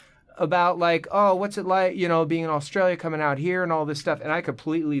 minutes about what's it like, being in Australia, coming out here and all this stuff. And I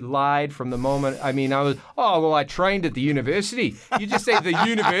completely lied from the moment. I mean, I trained at the university. You just say the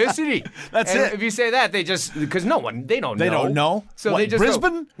university. That's it. If you say that, because they don't know. They don't know? So they just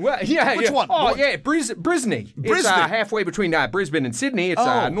Brisbane? Well, yeah. Which one? Oh, yeah, Brisbane. It's halfway between Brisbane and Sydney. It's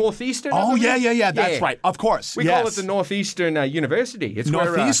northeastern. Oh, yeah. That's right. Of course. We call it the Northeastern University. It's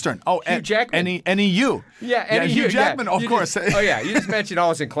Northeastern. Hugh Jackman. NEU. Yeah, Hugh Jackman, of course. You just mentioned I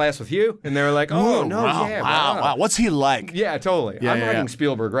was in class with Hugh, and they were like, wow. What's he like? Yeah, totally. I'm writing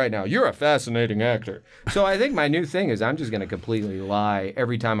Spielberg right now. You're a fascinating actor. So I think my new thing is I'm just going to completely lie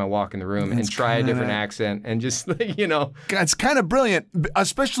every time I walk in the room and try a different accent and just, It's kind of brilliant,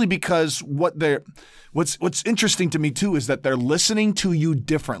 especially because what's interesting to me, too, is that they're listening to you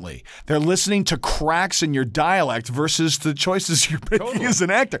differently. They're listening to cracks in your dialect versus the choices you're making as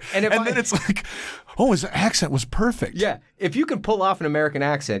an actor. And then it's like, his accent was perfect. Yeah. If you can pull off an American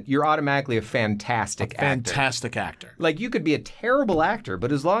accent, you're automatically a fantastic actor. Like, you could be a terrible actor,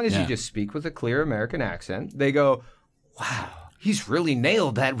 but as long as you just speak with a clear American accent, they go, wow, he's really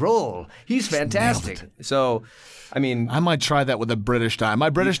nailed that role. He's fantastic. So, I mean, I might try that with a British dialect. My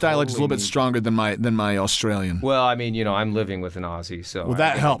British dialect is a little bit stronger than my Australian. Well, I mean, I'm living with an Aussie, so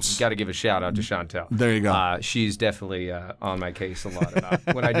that helps. Got to give a shout out to Chantel. There you go. She's definitely on my case a lot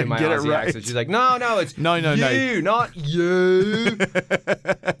about when I do my Aussie right. accent. She's like, no, it's no, you, not you.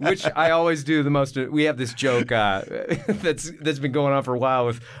 Which I always do the most. We have this joke that's been going on for a while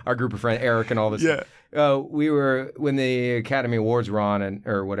with our group of friends, Eric and all this. Yeah. We were when the Academy Awards were on,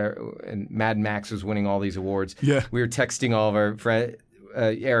 and Mad Max was winning all these awards. Yeah. We were texting all of our friends.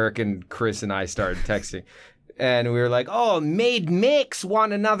 Eric and Chris and I started texting. And we were like, Made Mix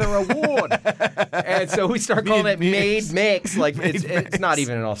won another award. And so we start calling it Made Mix. Like, it's not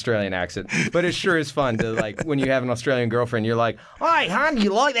even an Australian accent. But it sure is fun to, when you have an Australian girlfriend, you're like, hey, hon,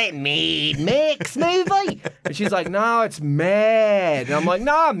 you like that Made Mix movie? And she's like, no, it's Mad. And I'm like,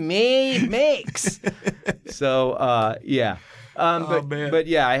 no, Made Mix. So, yeah. But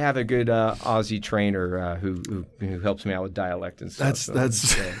yeah, I have a good Aussie trainer who helps me out with dialect and stuff.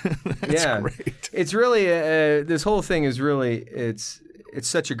 That's great. It's really this whole thing is really it's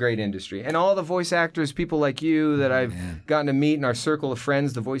such a great industry, and all the voice actors, people like you that I've gotten to meet in our circle of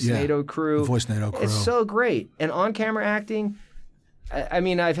friends, the Voice NATO crew. The Voice NATO crew. It's so great, and on camera acting. I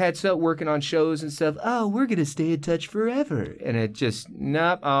mean, I've had working on shows and stuff. Oh, we're going to stay in touch forever. And it just,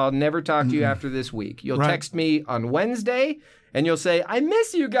 nope, I'll never talk to you after this week. You'll text me on Wednesday, and you'll say, I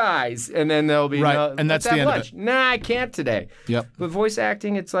miss you guys. And then there'll be, and that's the end of it. Nah, I can't today. Yep. But voice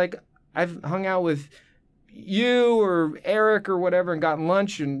acting, it's like I've hung out with you or Eric or whatever and gotten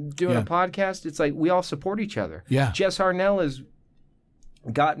lunch and doing a podcast. It's like we all support each other. Yeah. Jess Harnell has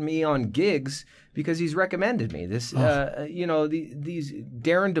gotten me on gigs because he's recommended me. These Darren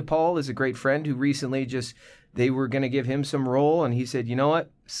DePaul is a great friend who recently they were going to give him some role, and he said, you know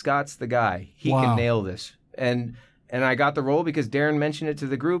what, Scott's the guy. He can nail this. And I got the role because Darren mentioned it to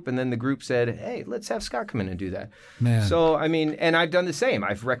the group, and then the group said, hey, let's have Scott come in and do that. Man. So, I mean, and I've done the same.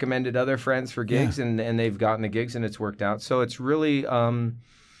 I've recommended other friends for gigs, and they've gotten the gigs, and it's worked out. So it's really...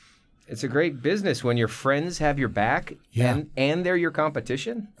 it's a great business when your friends have your back and they're your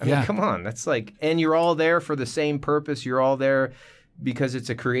competition. I mean, come on. That's and you're all there for the same purpose. You're all there because it's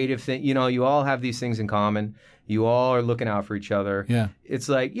a creative thing. You all have these things in common. You all are looking out for each other. Yeah. It's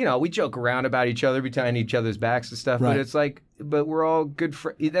we joke around about each other behind each other's backs and stuff, but it's but we're all good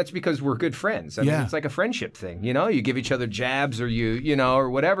friends. That's because we're good friends. I mean, it's like a friendship thing. You give each other jabs or or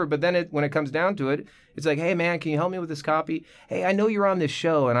whatever, but then when it comes down to it, it's like, hey, man, can you help me with this copy? Hey, I know you're on this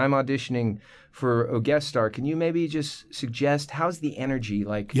show and I'm auditioning for a guest star. Can you maybe just suggest how's the energy?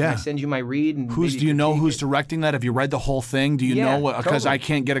 Can I send you my read? And do you know who's directing that? Have you read the whole thing? Do you know what? Because I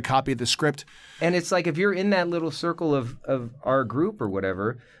can't get a copy of the script. And it's like if you're in that little circle of our group or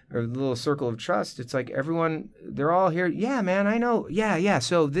whatever, or the little circle of trust, it's like everyone, they're all here. Yeah, man, I know. Yeah.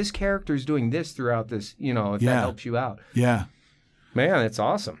 So this character's doing this throughout this, if that helps you out. Yeah. Man, it's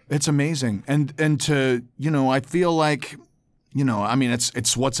awesome. It's amazing. And to, I feel like, I mean,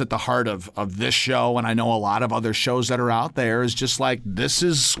 it's what's at the heart of this show, and I know a lot of other shows that are out there, is just like, this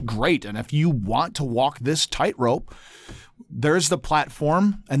is great. And if you want to walk this tightrope, there's the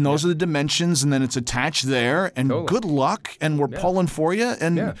platform, and those are the dimensions, and then it's attached there, and good luck, and we're pulling for you.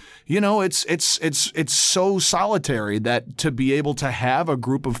 And, it's so solitary that to be able to have a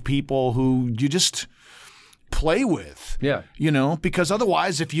group of people who you just play with, because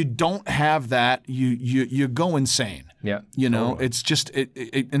otherwise, if you don't have that, you go insane. Yeah. Totally. It's just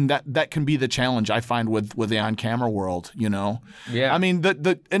and that can be the challenge I find with the on-camera world. Yeah. I mean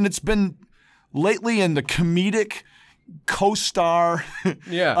and it's been lately in the comedic co-star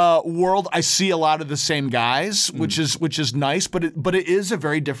world. I see a lot of the same guys, which is nice, but it is a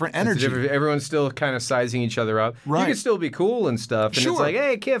very different energy. Everyone's still kind of sizing each other up. Right. You can still be cool and stuff, and it's like,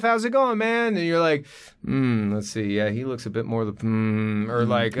 hey, Kiff, how's it going, man? And you're like, let's see, yeah, he looks a bit more or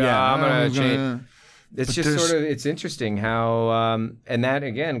like, I'm gonna change. It's just sort of, it's interesting how, and that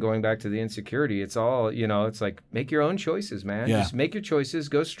again, going back to the insecurity, it's all, it's like, make your own choices, man. Yeah. Just make your choices,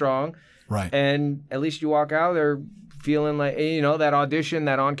 go strong. Right. And at least you walk out there feeling like, that audition,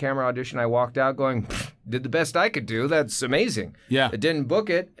 that on-camera audition, I walked out going, did the best I could do. That's amazing. Yeah. I didn't book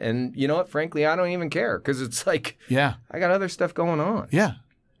it. And you know what? Frankly, I don't even care because it's like, I got other stuff going on. Yeah.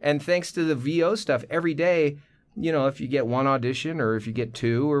 And thanks to the VO stuff, every day, if you get one audition or if you get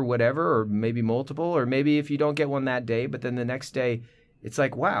two or whatever, or maybe multiple, or maybe if you don't get one that day, but then the next day, it's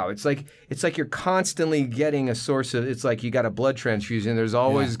like, wow, it's like you're constantly getting a source of, it's like you got a blood transfusion. There's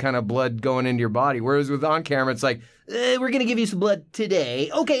always kind of blood going into your body. Whereas with on camera, it's like, we're going to give you some blood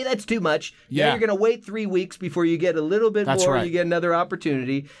today. Okay, that's too much. Yeah. Now you're going to wait 3 weeks before you get a little bit more. Right. You get another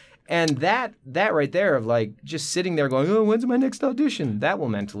opportunity. And that right there of like just sitting there going, oh, when's my next audition? That will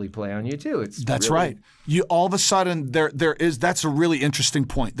mentally play on you too. That's right. You all of a sudden that's a really interesting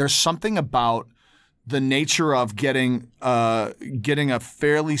point. There's something about the nature of getting a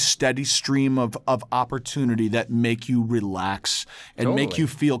fairly steady stream of opportunity that make you relax and make you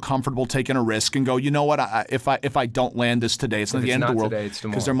feel comfortable taking a risk and go, you know what, if I don't land this today, it's not the end of the world,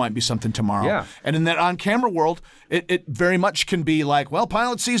 because there might be something tomorrow. Yeah. And in that on-camera world, it very much can be like, well,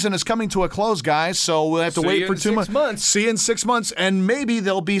 pilot season is coming to a close, guys, so we'll have to wait for 2 months. See you in 6 months, and maybe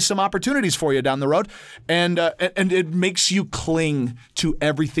there'll be some opportunities for you down the road. And it makes you cling to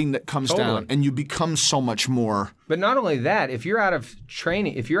everything that comes down, and you become so much more. But not only that, if you're out of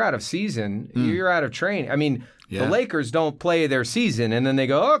training, if you're out of season, you're out of training. I mean, the Lakers don't play their season, and then they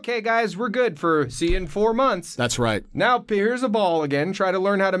go, okay, guys, we're good for see you in 4 months. That's right. Now here's a ball again. Try to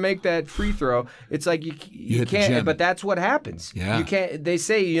learn how to make that free throw. It's like you can't, but that's what happens. Yeah. You can't. They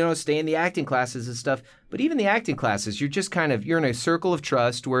say, stay in the acting classes and stuff. But even the acting classes, you're just you're in a circle of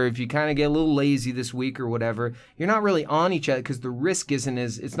trust where if you kind of get a little lazy this week or whatever, you're not really on each other because the risk isn't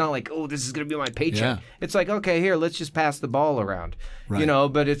it's not like, oh, this is going to be my paycheck. Yeah. It's like, okay, here, let's just pass the ball around. Right.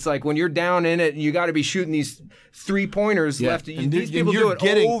 But it's like when you're down in it and you got to be shooting these 3-pointers left. These people do it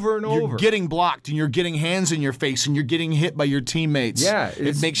over and over. You're getting blocked and you're getting hands in your face and you're getting hit by your teammates. Yeah.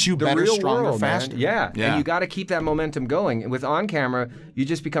 It makes you better, stronger, faster. Yeah. And you got to keep that momentum going. And with on camera, you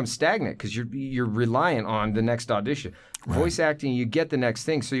just become stagnant because you're reliant on the next audition. Right. Voice acting, you get the next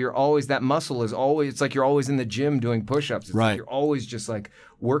thing. So you're always, that muscle is always, it's like you're always in the gym doing push-ups. It's like you're always just like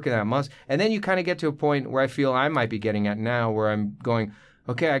working that muscle. And then you kind of get to a point where I feel I might be getting at now where I'm going,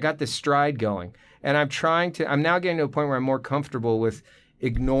 okay, I got this stride going. And I'm now getting to a point where I'm more comfortable with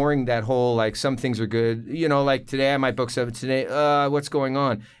ignoring that whole, like, some things are good. Like today I might book 7 today. What's going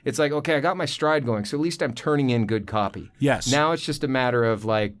on? It's like, okay, I got my stride going. So at least I'm turning in good copy. Yes. Now it's just a matter of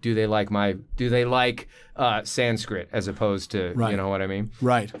like, do they like Sanskrit as opposed to, you know what I mean?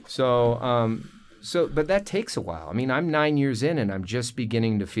 Right. So, but that takes a while. I mean, I'm 9 years in and I'm just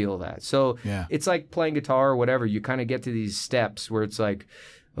beginning to feel that. So it's like playing guitar or whatever. You kind of get to these steps where it's like,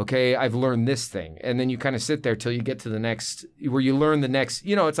 okay, I've learned this thing. And then you kind of sit there till you get to the next, where you learn the next,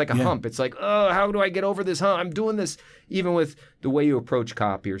 it's like a hump. It's like, oh, how do I get over this hump? I'm doing this even with the way you approach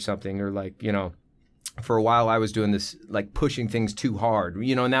copy or something, or like, for a while I was doing this, like pushing things too hard.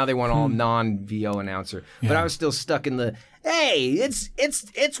 Now they want all non-VO announcer. But I was still stuck in the, hey,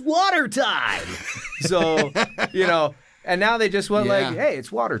 it's water time. So, and now they just went like, hey,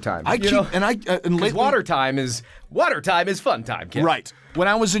 it's water time. Water time is fun time, kid. Right. When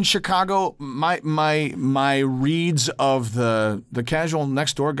I was in Chicago, my reads of the casual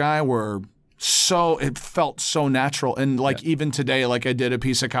next door guy were it felt so natural. And like even today, like I did a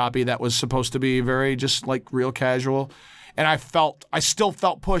piece of copy that was supposed to be very just like real casual. And I still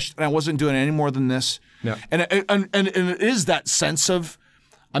felt pushed, and I wasn't doing any more than this. Yeah. And it is that sense of,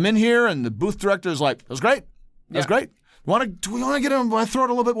 I'm in here and the booth director is like, that was great. That's great. Do we want to get him? Want to throw it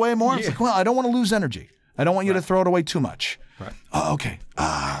a little bit way more? It's like, well, I don't want to lose energy. I don't want you to throw it away too much. Right. Oh, okay.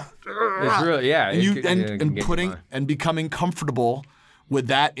 It's really, and becoming comfortable with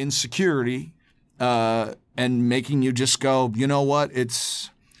that insecurity, and making you just go, you know what?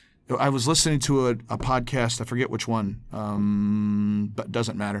 I was listening to a podcast. I forget which one, but it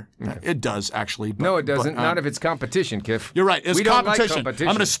doesn't matter. Okay. It does, actually. But, no, it doesn't. Not if it's competition, Kiff. You're right. It's we competition. Don't like competition.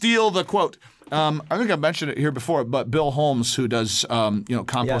 I'm going to steal the quote. I think I mentioned it here before, but Bill Holmes, who does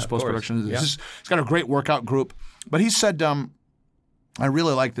compost post-production, he's got a great workout group. But he said, I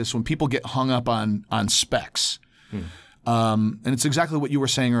really like this when people get hung up on specs. And it's exactly what you were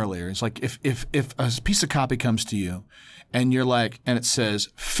saying earlier. It's like if a piece of copy comes to you and you're like, and it says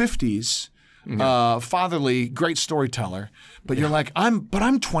 50s, fatherly, great storyteller, but you're like, I'm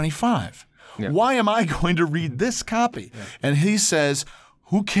 25. Yeah. Why am I going to read this copy? Yeah. And he says,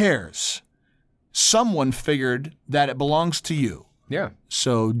 who cares? Someone figured that it belongs to you. Yeah.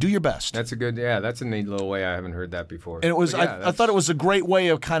 So do your best. That's a neat little way. I haven't heard that before. And it was, I thought it was a great way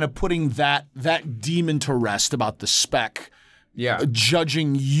of kind of putting that demon to rest about the spec. Yeah.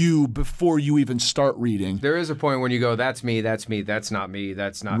 Judging you before you even start reading. There is a point when you go, that's me, that's not me,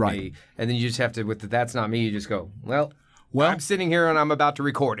 that's not me. And then you just have to, with the that's not me, you just go, well, I'm sitting here and I'm about to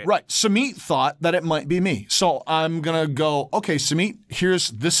record it. Right. Samit thought that it might be me. So I'm going to go, okay, Samit,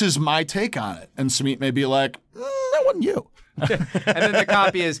 this is my take on it. And Samit may be like, that wasn't you. And then the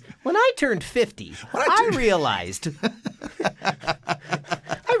copy is, when I turned 50, I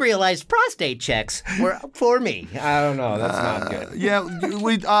realized prostate checks were for me. I don't know. That's not good. Yeah,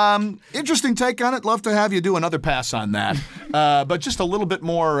 interesting take on it. Love to have you do another pass on that, but just a little bit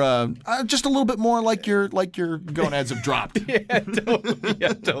more, like your gonads have dropped. Yeah,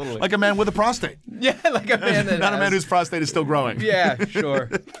 totally. Like a man with a prostate. Yeah, like a man that not a man whose prostate is still growing. Yeah, sure.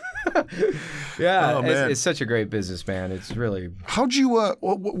 Yeah, it's such a great business, man. It's really. How'd you?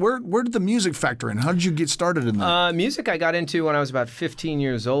 Where did the music factor in? How did you get started in that? Music I got into when I was about 15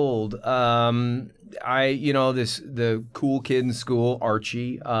 years old. The cool kid in school,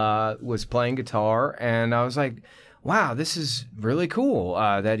 Archie, was playing guitar, and I was like, wow, this is really cool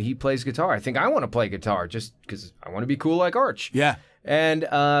that he plays guitar. I think I want to play guitar just because I want to be cool like Arch. Yeah. And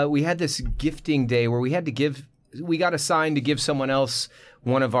we had this gifting day where we got assigned to give someone else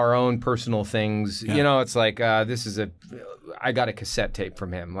one of our own personal things. Yeah. It's like, I got a cassette tape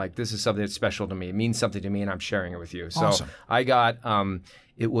from him. Like, this is something that's special to me. It means something to me, and I'm sharing it with you. So awesome. I got,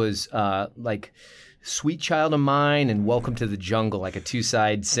 it was like Sweet Child of Mine and Welcome to the Jungle, like a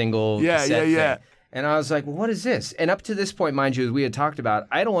 2-side single cassette thing. And I was like, well, what is this? And up to this point, mind you, as we had talked about,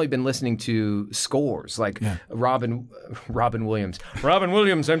 I'd only been listening to scores, like Robin Williams. Robin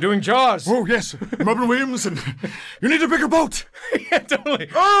Williams, I'm doing Jaws. Oh, yes. Robin Williams, and you need a bigger boat. Yeah, totally.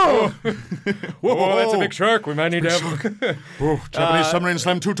 Oh! Whoa, that's a big shark. We might need to have... Japanese submarine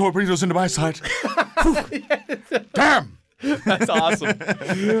slammed 2 torpedoes into my side. Damn! That's awesome.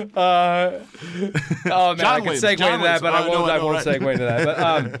 Oh, man, I could segue into that, but I won't segue into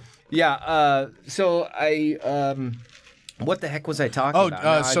that. But... so I, what the heck was I talking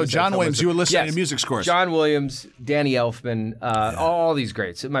about? So John Williams, you were listening to music scores. John Williams, Danny Elfman, all these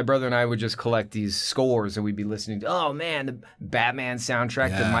greats. My brother and I would just collect these scores and we'd be listening to, oh man, the Batman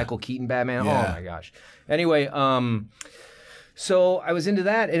soundtrack, the Michael Keaton Batman. Yeah. Oh my gosh. Anyway, so I was into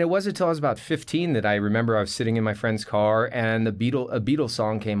that, and it wasn't until I was about 15 that I remember I was sitting in my friend's car and a Beatles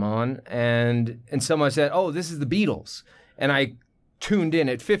song came on, and someone said, oh, this is the Beatles. And I tuned in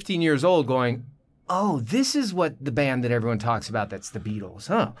at 15 years old going, oh, this is what the band that everyone talks about, that's the Beatles,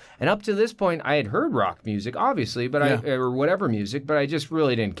 huh? And up to this point, I had heard rock music, obviously, but or whatever music, but I just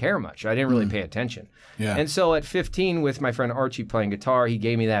really didn't care much. I didn't really pay attention. Yeah. And so at 15, with my friend Archie playing guitar, he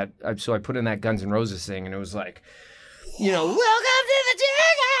gave me that, so I put in that Guns N' Roses thing, and it was like, welcome to the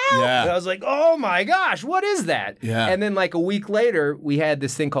jungle. Yeah. And I was like, oh my gosh, what is that? Yeah. And then like a week later, we had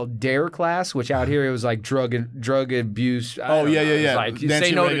this thing called DARE class, which out here it was like drug abuse. Yeah. It was like, you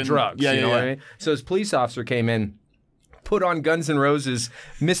say no to drugs. Yeah, what I mean? So this police officer came in, put on Guns N' Roses,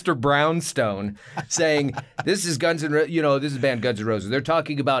 Mr. Brownstone, saying, this is this is the band Guns N' Roses. They're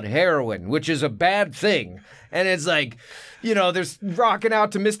talking about heroin, which is a bad thing. And it's like, there's rocking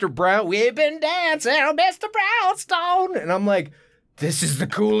out to Mr. Brown. We've been dancing, Mr. Brownstone. And I'm like, this is the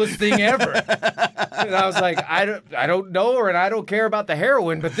coolest thing ever. And I was like, I don't know her and I don't care about the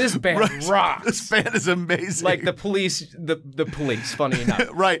heroin, but this band rocks. This band is amazing. Like the police, funny enough.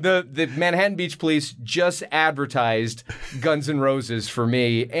 Right. The Manhattan Beach Police just advertised Guns N' Roses for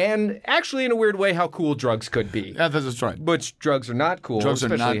me, and actually in a weird way how cool drugs could be. Yeah, that's right. Which drugs are not cool, drugs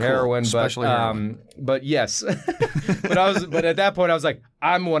especially are not heroin. Cool, especially heroin. But yes. But at that point I was like,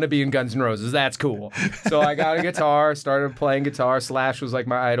 I want to be in Guns N' Roses. That's cool. So I got a guitar, started playing guitar. Slash was like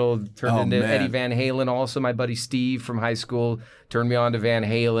my idol. Turned into Eddie Van Halen. Also, my buddy Steve from high school turned me on to Van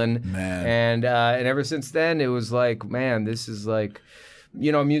Halen. Man. And ever since then, it was like, man, this is like,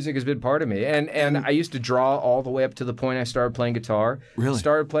 music has been part of me. And I used to draw all the way up to the point I started playing guitar. Really?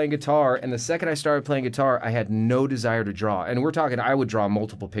 Started playing guitar, and the second I started playing guitar, I had no desire to draw. And we're talking, I would draw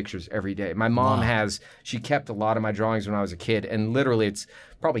multiple pictures every day. My mom she kept a lot of my drawings when I was a kid, and literally it's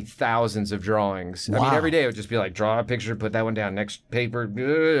probably thousands of drawings. Wow. I mean, every day it would just be like, draw a picture, put that one down, next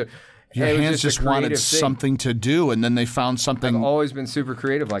paper. Your it was hands just a wanted creative thing. something to do, and then they found something. I've always been super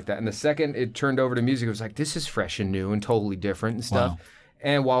creative like that. And the second it turned over to music, it was like, this is fresh and new and totally different and stuff. Wow.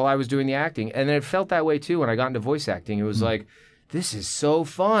 And while I was doing the acting, and then it felt that way too when I got into voice acting. It was like, this is so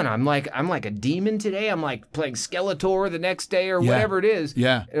fun. I'm like a demon today. I'm like playing Skeletor the next day or whatever it is.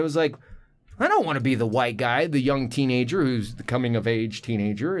 Yeah. And it was like, I don't want to be the white guy, the young teenager who's the coming of age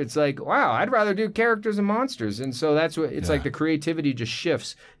teenager. It's like, wow, I'd rather do characters and monsters. And so that's what it's like. The creativity just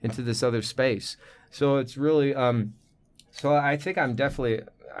shifts into this other space. So it's really, so I think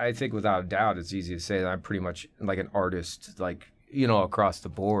I think without a doubt, it's easy to say that I'm pretty much like an artist, like, across the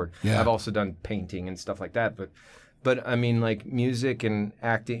board. Yeah. I've also done painting and stuff like that. But I mean, like music and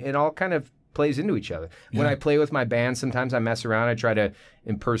acting, it all kind of plays into each other. When I play with my band, sometimes I mess around. I try to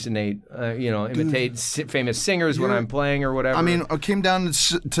impersonate, imitate famous singers when I'm playing or whatever. I mean, I came down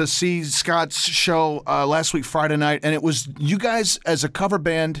to see Scott's show last week, Friday night, and it was you guys as a cover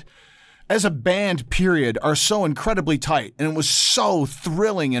band, as a band, period, are so incredibly tight. And it was so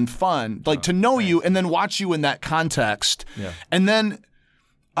thrilling and fun, like to know you and then watch you in that context. Yeah. And then,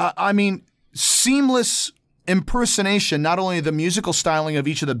 seamless impersonation, not only the musical styling of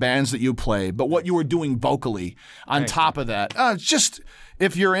each of the bands that you play, but what you were doing vocally on top of that. Just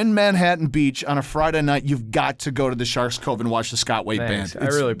if you're in Manhattan Beach on a Friday night, you've got to go to the Sharks Cove and watch the Scott Whyte Band. I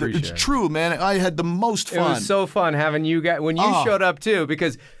really appreciate it. It's true, man. I had the most fun. It was so fun having you guys when you showed up too,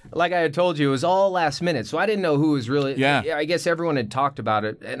 because like I had told you, it was all last minute, so I didn't know who was really. Yeah. I guess everyone had talked about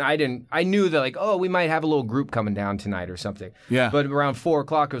it, and I didn't. I knew that like, we might have a little group coming down tonight or something. Yeah. But around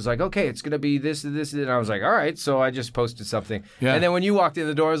 4:00, it was like, okay, it's gonna be this and this, and I was like, all right. So I just posted something. Yeah. And then when you walked in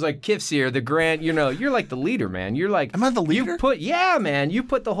the door, I was like, Kiff's here, the grand. You're like the leader, man. You're like. Am I the leader? You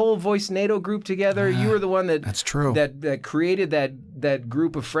put the whole Voice NATO group together. You were the one that. That's true. That created that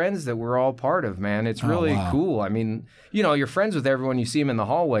group of friends that we're all part of, man. It's really cool. I mean, you're friends with everyone. You see them in the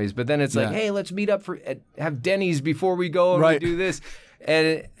hallways, but then it's like, hey, let's meet up have Denny's before we go and we do this.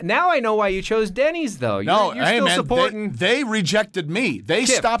 And now I know why you chose Denny's, though. You're still supporting. They rejected me. They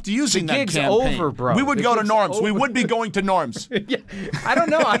stopped using that gig's campaign. Over, bro. We would go to Norm's. We would be going to Norm's. Yeah. I don't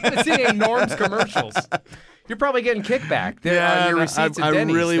know. I haven't seen any Norm's commercials. You're probably getting kickback there on your receipts at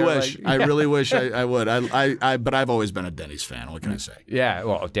Denny's. I really wish I would. But I've always been a Denny's fan. What can I say? Yeah,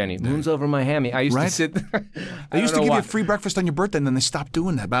 well, Denny, moon's over my hammy. I used to sit there. They used to give you free breakfast on your birthday, and then they stopped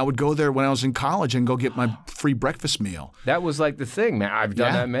doing that. But I would go there when I was in college and go get my free breakfast meal. That was like the thing, man. I've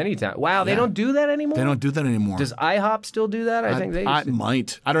done that many times. Wow, they don't do that anymore? They don't do that anymore. Does IHOP still do that? I think they used to.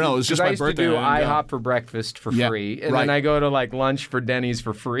 Might. I don't know. It was just my birthday. I used to do IHOP for breakfast for free, and then I go to like lunch for Denny's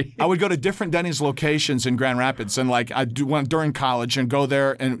for free. I would go to different Denny's locations in Grand Rapids, and like I went during college and go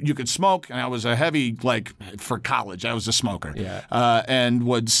there, and you could smoke. And I was a heavy, for college, I was a smoker. Yeah. And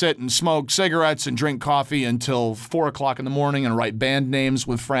would sit and smoke cigarettes and drink coffee until 4:00 in the morning and write band names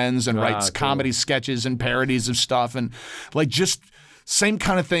with friends and write comedy sketches and parodies of stuff and just same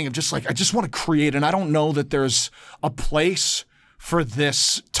kind of thing of just like I just want to create, and I don't know that there's a place for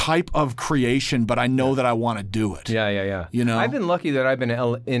this type of creation, but I know that I want to do it. Yeah. I've been lucky that I've been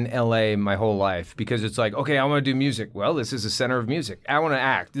in LA my whole life because it's like, okay, I want to do music. Well, this is the center of music. I want to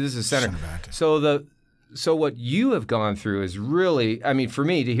act. This is the center. So what you have gone through is really, I mean, for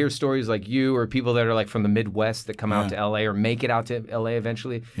me to hear stories like you or people that are like from the Midwest that come out to LA or make it out to LA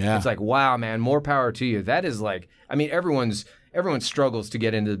eventually, it's like, wow, man, more power to you. That is like, I mean, everyone struggles to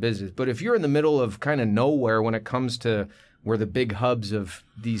get into the business, but if you're in the middle of kind of nowhere when it comes to where the big hubs of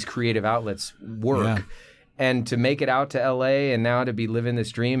these creative outlets work, and to make it out to LA and now to be living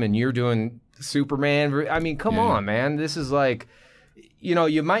this dream and you're doing Superman. I mean, come on, man. This is like,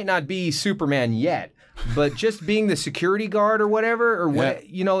 you might not be Superman yet, but just being the security guard or whatever,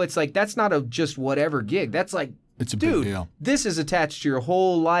 it's like, that's not just whatever gig. That's like, it's a big deal. This is attached to your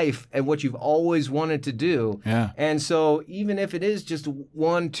whole life and what you've always wanted to do. Yeah. And so even if it is just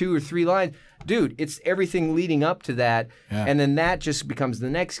 1, 2, or 3 lines, dude, it's everything leading up to that. Yeah. And then that just becomes the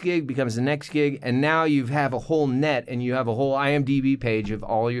next gig, and now you have a whole net and you have a whole IMDb page of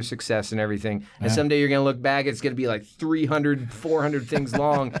all your success and everything. And someday you're going to look back, it's going to be like 300, 400 things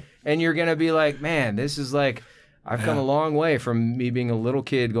long, and you're going to be like, man, this is like, I've come a long way from me being a little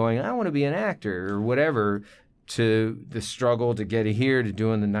kid going, I want to be an actor or whatever, to the struggle to get here, to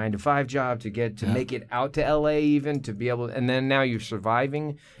doing the 9-to-5 job, to get to make it out to LA even, to be able, and then now you're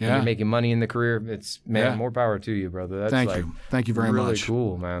surviving and you're making money in the career. It's, man, more power to you, brother. That's Thank you very much. Really much.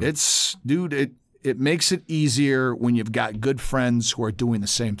 Cool, man. It makes it easier when you've got good friends who are doing the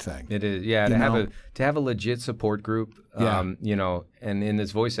same thing. It is, to have a legit support group, and in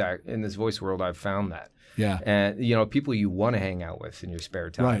this voice world, I've found that. Yeah. And people you want to hang out with in your spare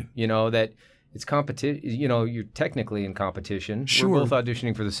time. Right. That it's competition. You know, you're technically in competition. Sure. We're both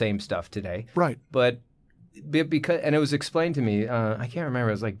auditioning for the same stuff today. Right. But because, and it was explained to me, I can't remember,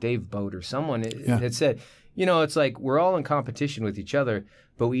 it was like Dave Boat or someone had said, you know, it's like we're all in competition with each other,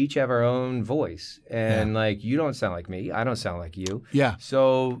 but we each have our own voice. And like, you don't sound like me. I don't sound like you. Yeah.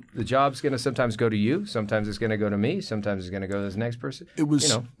 So the job's going to sometimes go to you. Sometimes it's going to go to me. Sometimes it's going to go to this next person. It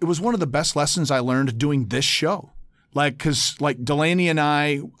was one of the best lessons I learned doing this show. Like, because like Delaney and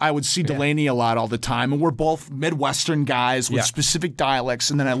I would see Delaney a lot all the time, and we're both Midwestern guys with specific dialects.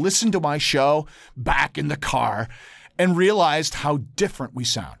 And then I listened to my show back in the car and realized how different we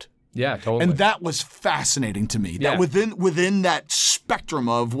sound. Yeah, totally. And that was fascinating to me. That within that spectrum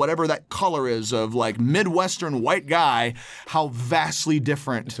of whatever that color is of like Midwestern white guy, how vastly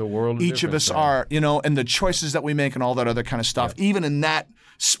different it's a world of each of us are, you know, and the choices that we make and all that other kind of stuff. Yeah. Even in that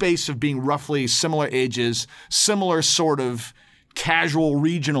space of being roughly similar ages, similar sort of casual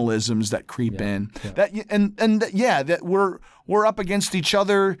regionalisms that creep in. Yeah. That we're up against each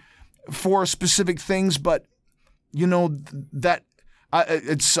other for specific things, but you know that.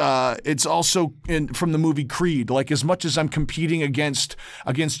 It's also from the movie Creed. Like, as much as I'm competing against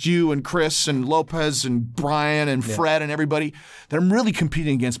you and Chris and Lopez and Brian and Fred and everybody, that I'm really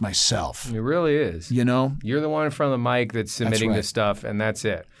competing against myself. It really is. You know? You're the one in front of the mic that's submitting the stuff, and that's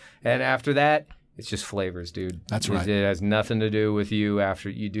it. And after that, it's just flavors, dude. That's right. It has nothing to do with you after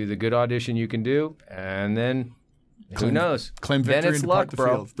you do the good audition you can do, and then... Who knows? Claim victory then it's and luck, depart the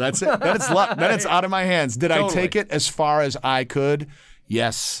bro. field. That's it. Then it's luck. Then it's out of my hands. Did I take it as far as I could?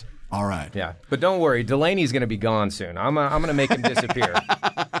 Yes. All right. Yeah, but don't worry. Delaney's going to be gone soon. I'm going to make him disappear.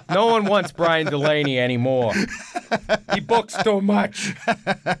 No one wants Brian Delaney anymore. He books too much.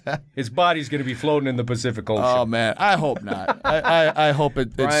 His body's going to be floating in the Pacific Ocean. Oh man, I hope not. I hope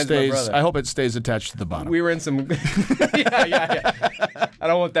it stays. I hope it stays attached to the bottom. We were in some. yeah. I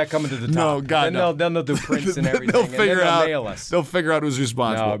don't want that coming to the top. No, God, then they'll do prints and everything. They'll figure out. Mail us. They'll figure out who's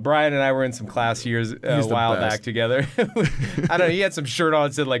responsible. No, Brian and I were in some class years a while back together. I don't know. He had some shirt on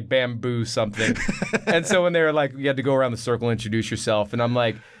that said like bamboo something, and so when they were like, you had to go around the circle and introduce yourself, and I'm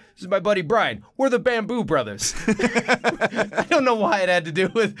like, this is my buddy Brian. We're the Bamboo Brothers. I don't know why it had to do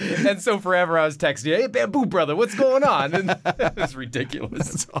with. And so forever I was texting, hey, Bamboo Brother, what's going on? And it was ridiculous.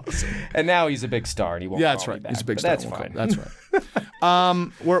 That's awesome. And now he's a big star, and he won't. Yeah, that's call right. me back, He's a big but star. That's fine. That's right.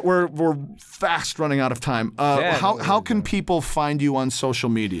 We're fast running out of time. How can people find you on social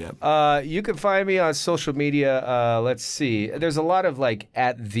media? You can find me on social media. Let's see. There's a lot of like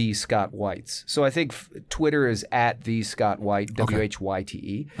at the Scott Whytes. So I think Twitter is at the Scott Whyte,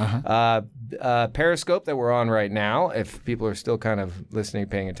 WHYTE. Periscope that we're on right now, if people are still kind of listening,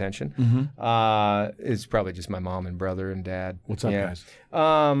 paying attention, is probably just my mom and brother and dad. What's up, guys?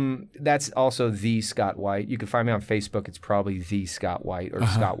 That's also the Scott Whyte. You can find me on Facebook. It's probably the Scott Whyte or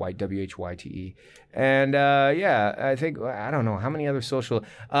Scott Whyte, WHYTE. And I think I don't know how many other social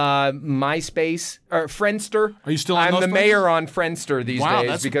MySpace or Friendster. Are you still on I'm those the places? mayor on Friendster these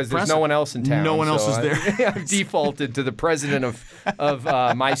days because there's no one else in town. No one else is there. I've defaulted to the president of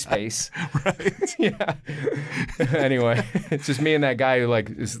MySpace. Right. Yeah. Anyway, it's just me and that guy who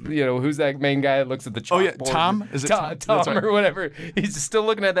who's that main guy that looks at the chalkboard? Oh yeah, Tom. Is it Tom? Tom or whatever. He's still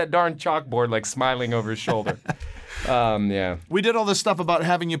looking at that darn chalkboard, like smiling over his shoulder. Yeah. We did all this stuff about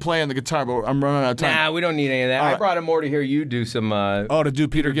having you play on the guitar, but I'm running out of time. Nah, we don't need any of that. I brought him more to hear you do some. To do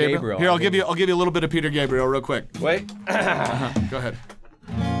Peter Gabriel. Here, I'll give you a little bit of Peter Gabriel real quick. Wait. Go ahead.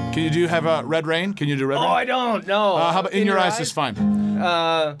 Can you have Red Rain? Can you do Red Rain? Oh, I don't. No. How about In Your Eyes is fine.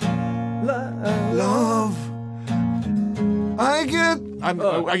 Love. I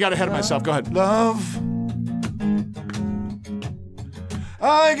got ahead of myself. Go ahead. Love.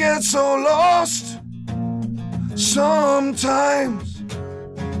 I get so lost sometimes.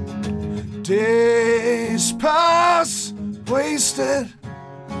 Days pass wasted,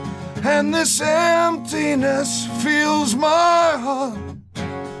 and this emptiness fills my heart.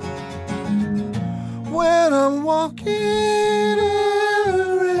 When I'm walking in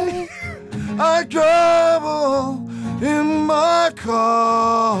the rain, I travel in my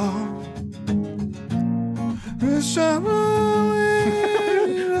car.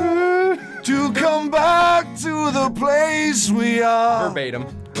 To come back to the place we are. Verbatim.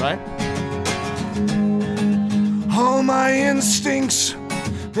 Right? All my instincts,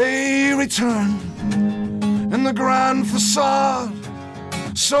 they return, and the grand facade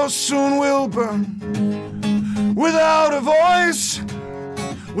so soon will burn. Without a voice,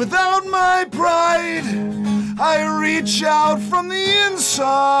 without my pride, I reach out from the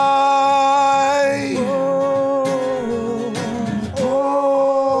inside.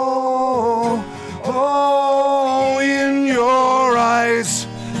 Oh, in your eyes,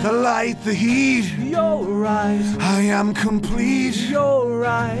 the light the heat. Your eyes, I am complete. your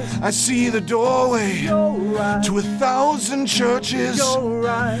eyes, I see the doorway your eyes, to 1,000 churches. your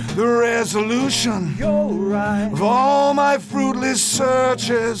eyes, The resolution your eyes. of all my fruitless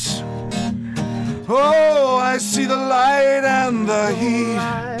searches. Oh, I see the light and the heat.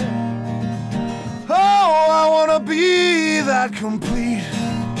 Oh, I wanna be that complete.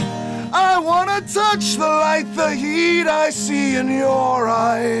 I wanna touch the light, the heat I see in your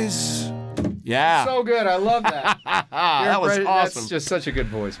eyes. Yeah. So good. I love that. That was awesome. That's just such a good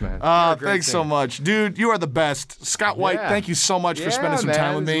voice, man. You're a great Thanks so singer. much. Dude, you are the best. Scott Whyte, Yeah. thank you so much for spending some man,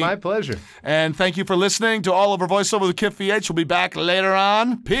 time with me. It's my pleasure. And thank you for listening to All Over Voiceover with Kip VH. We'll be back later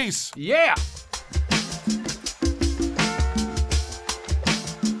on. Peace. Yeah.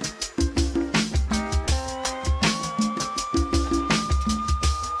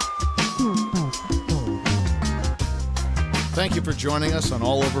 Thank you for joining us on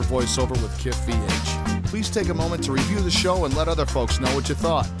All Over Voiceover with Kip VH. Please take a moment to review the show and let other folks know what you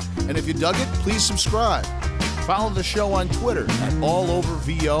thought. And if you dug it, please subscribe. Follow the show on Twitter at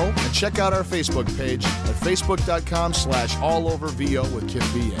AllOverVO and check out our Facebook page at facebook.com/AllOverVO with Kip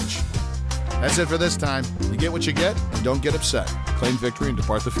VH. That's it for this time. You get what you get and don't get upset. Claim victory and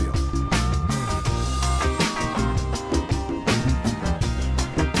depart the field.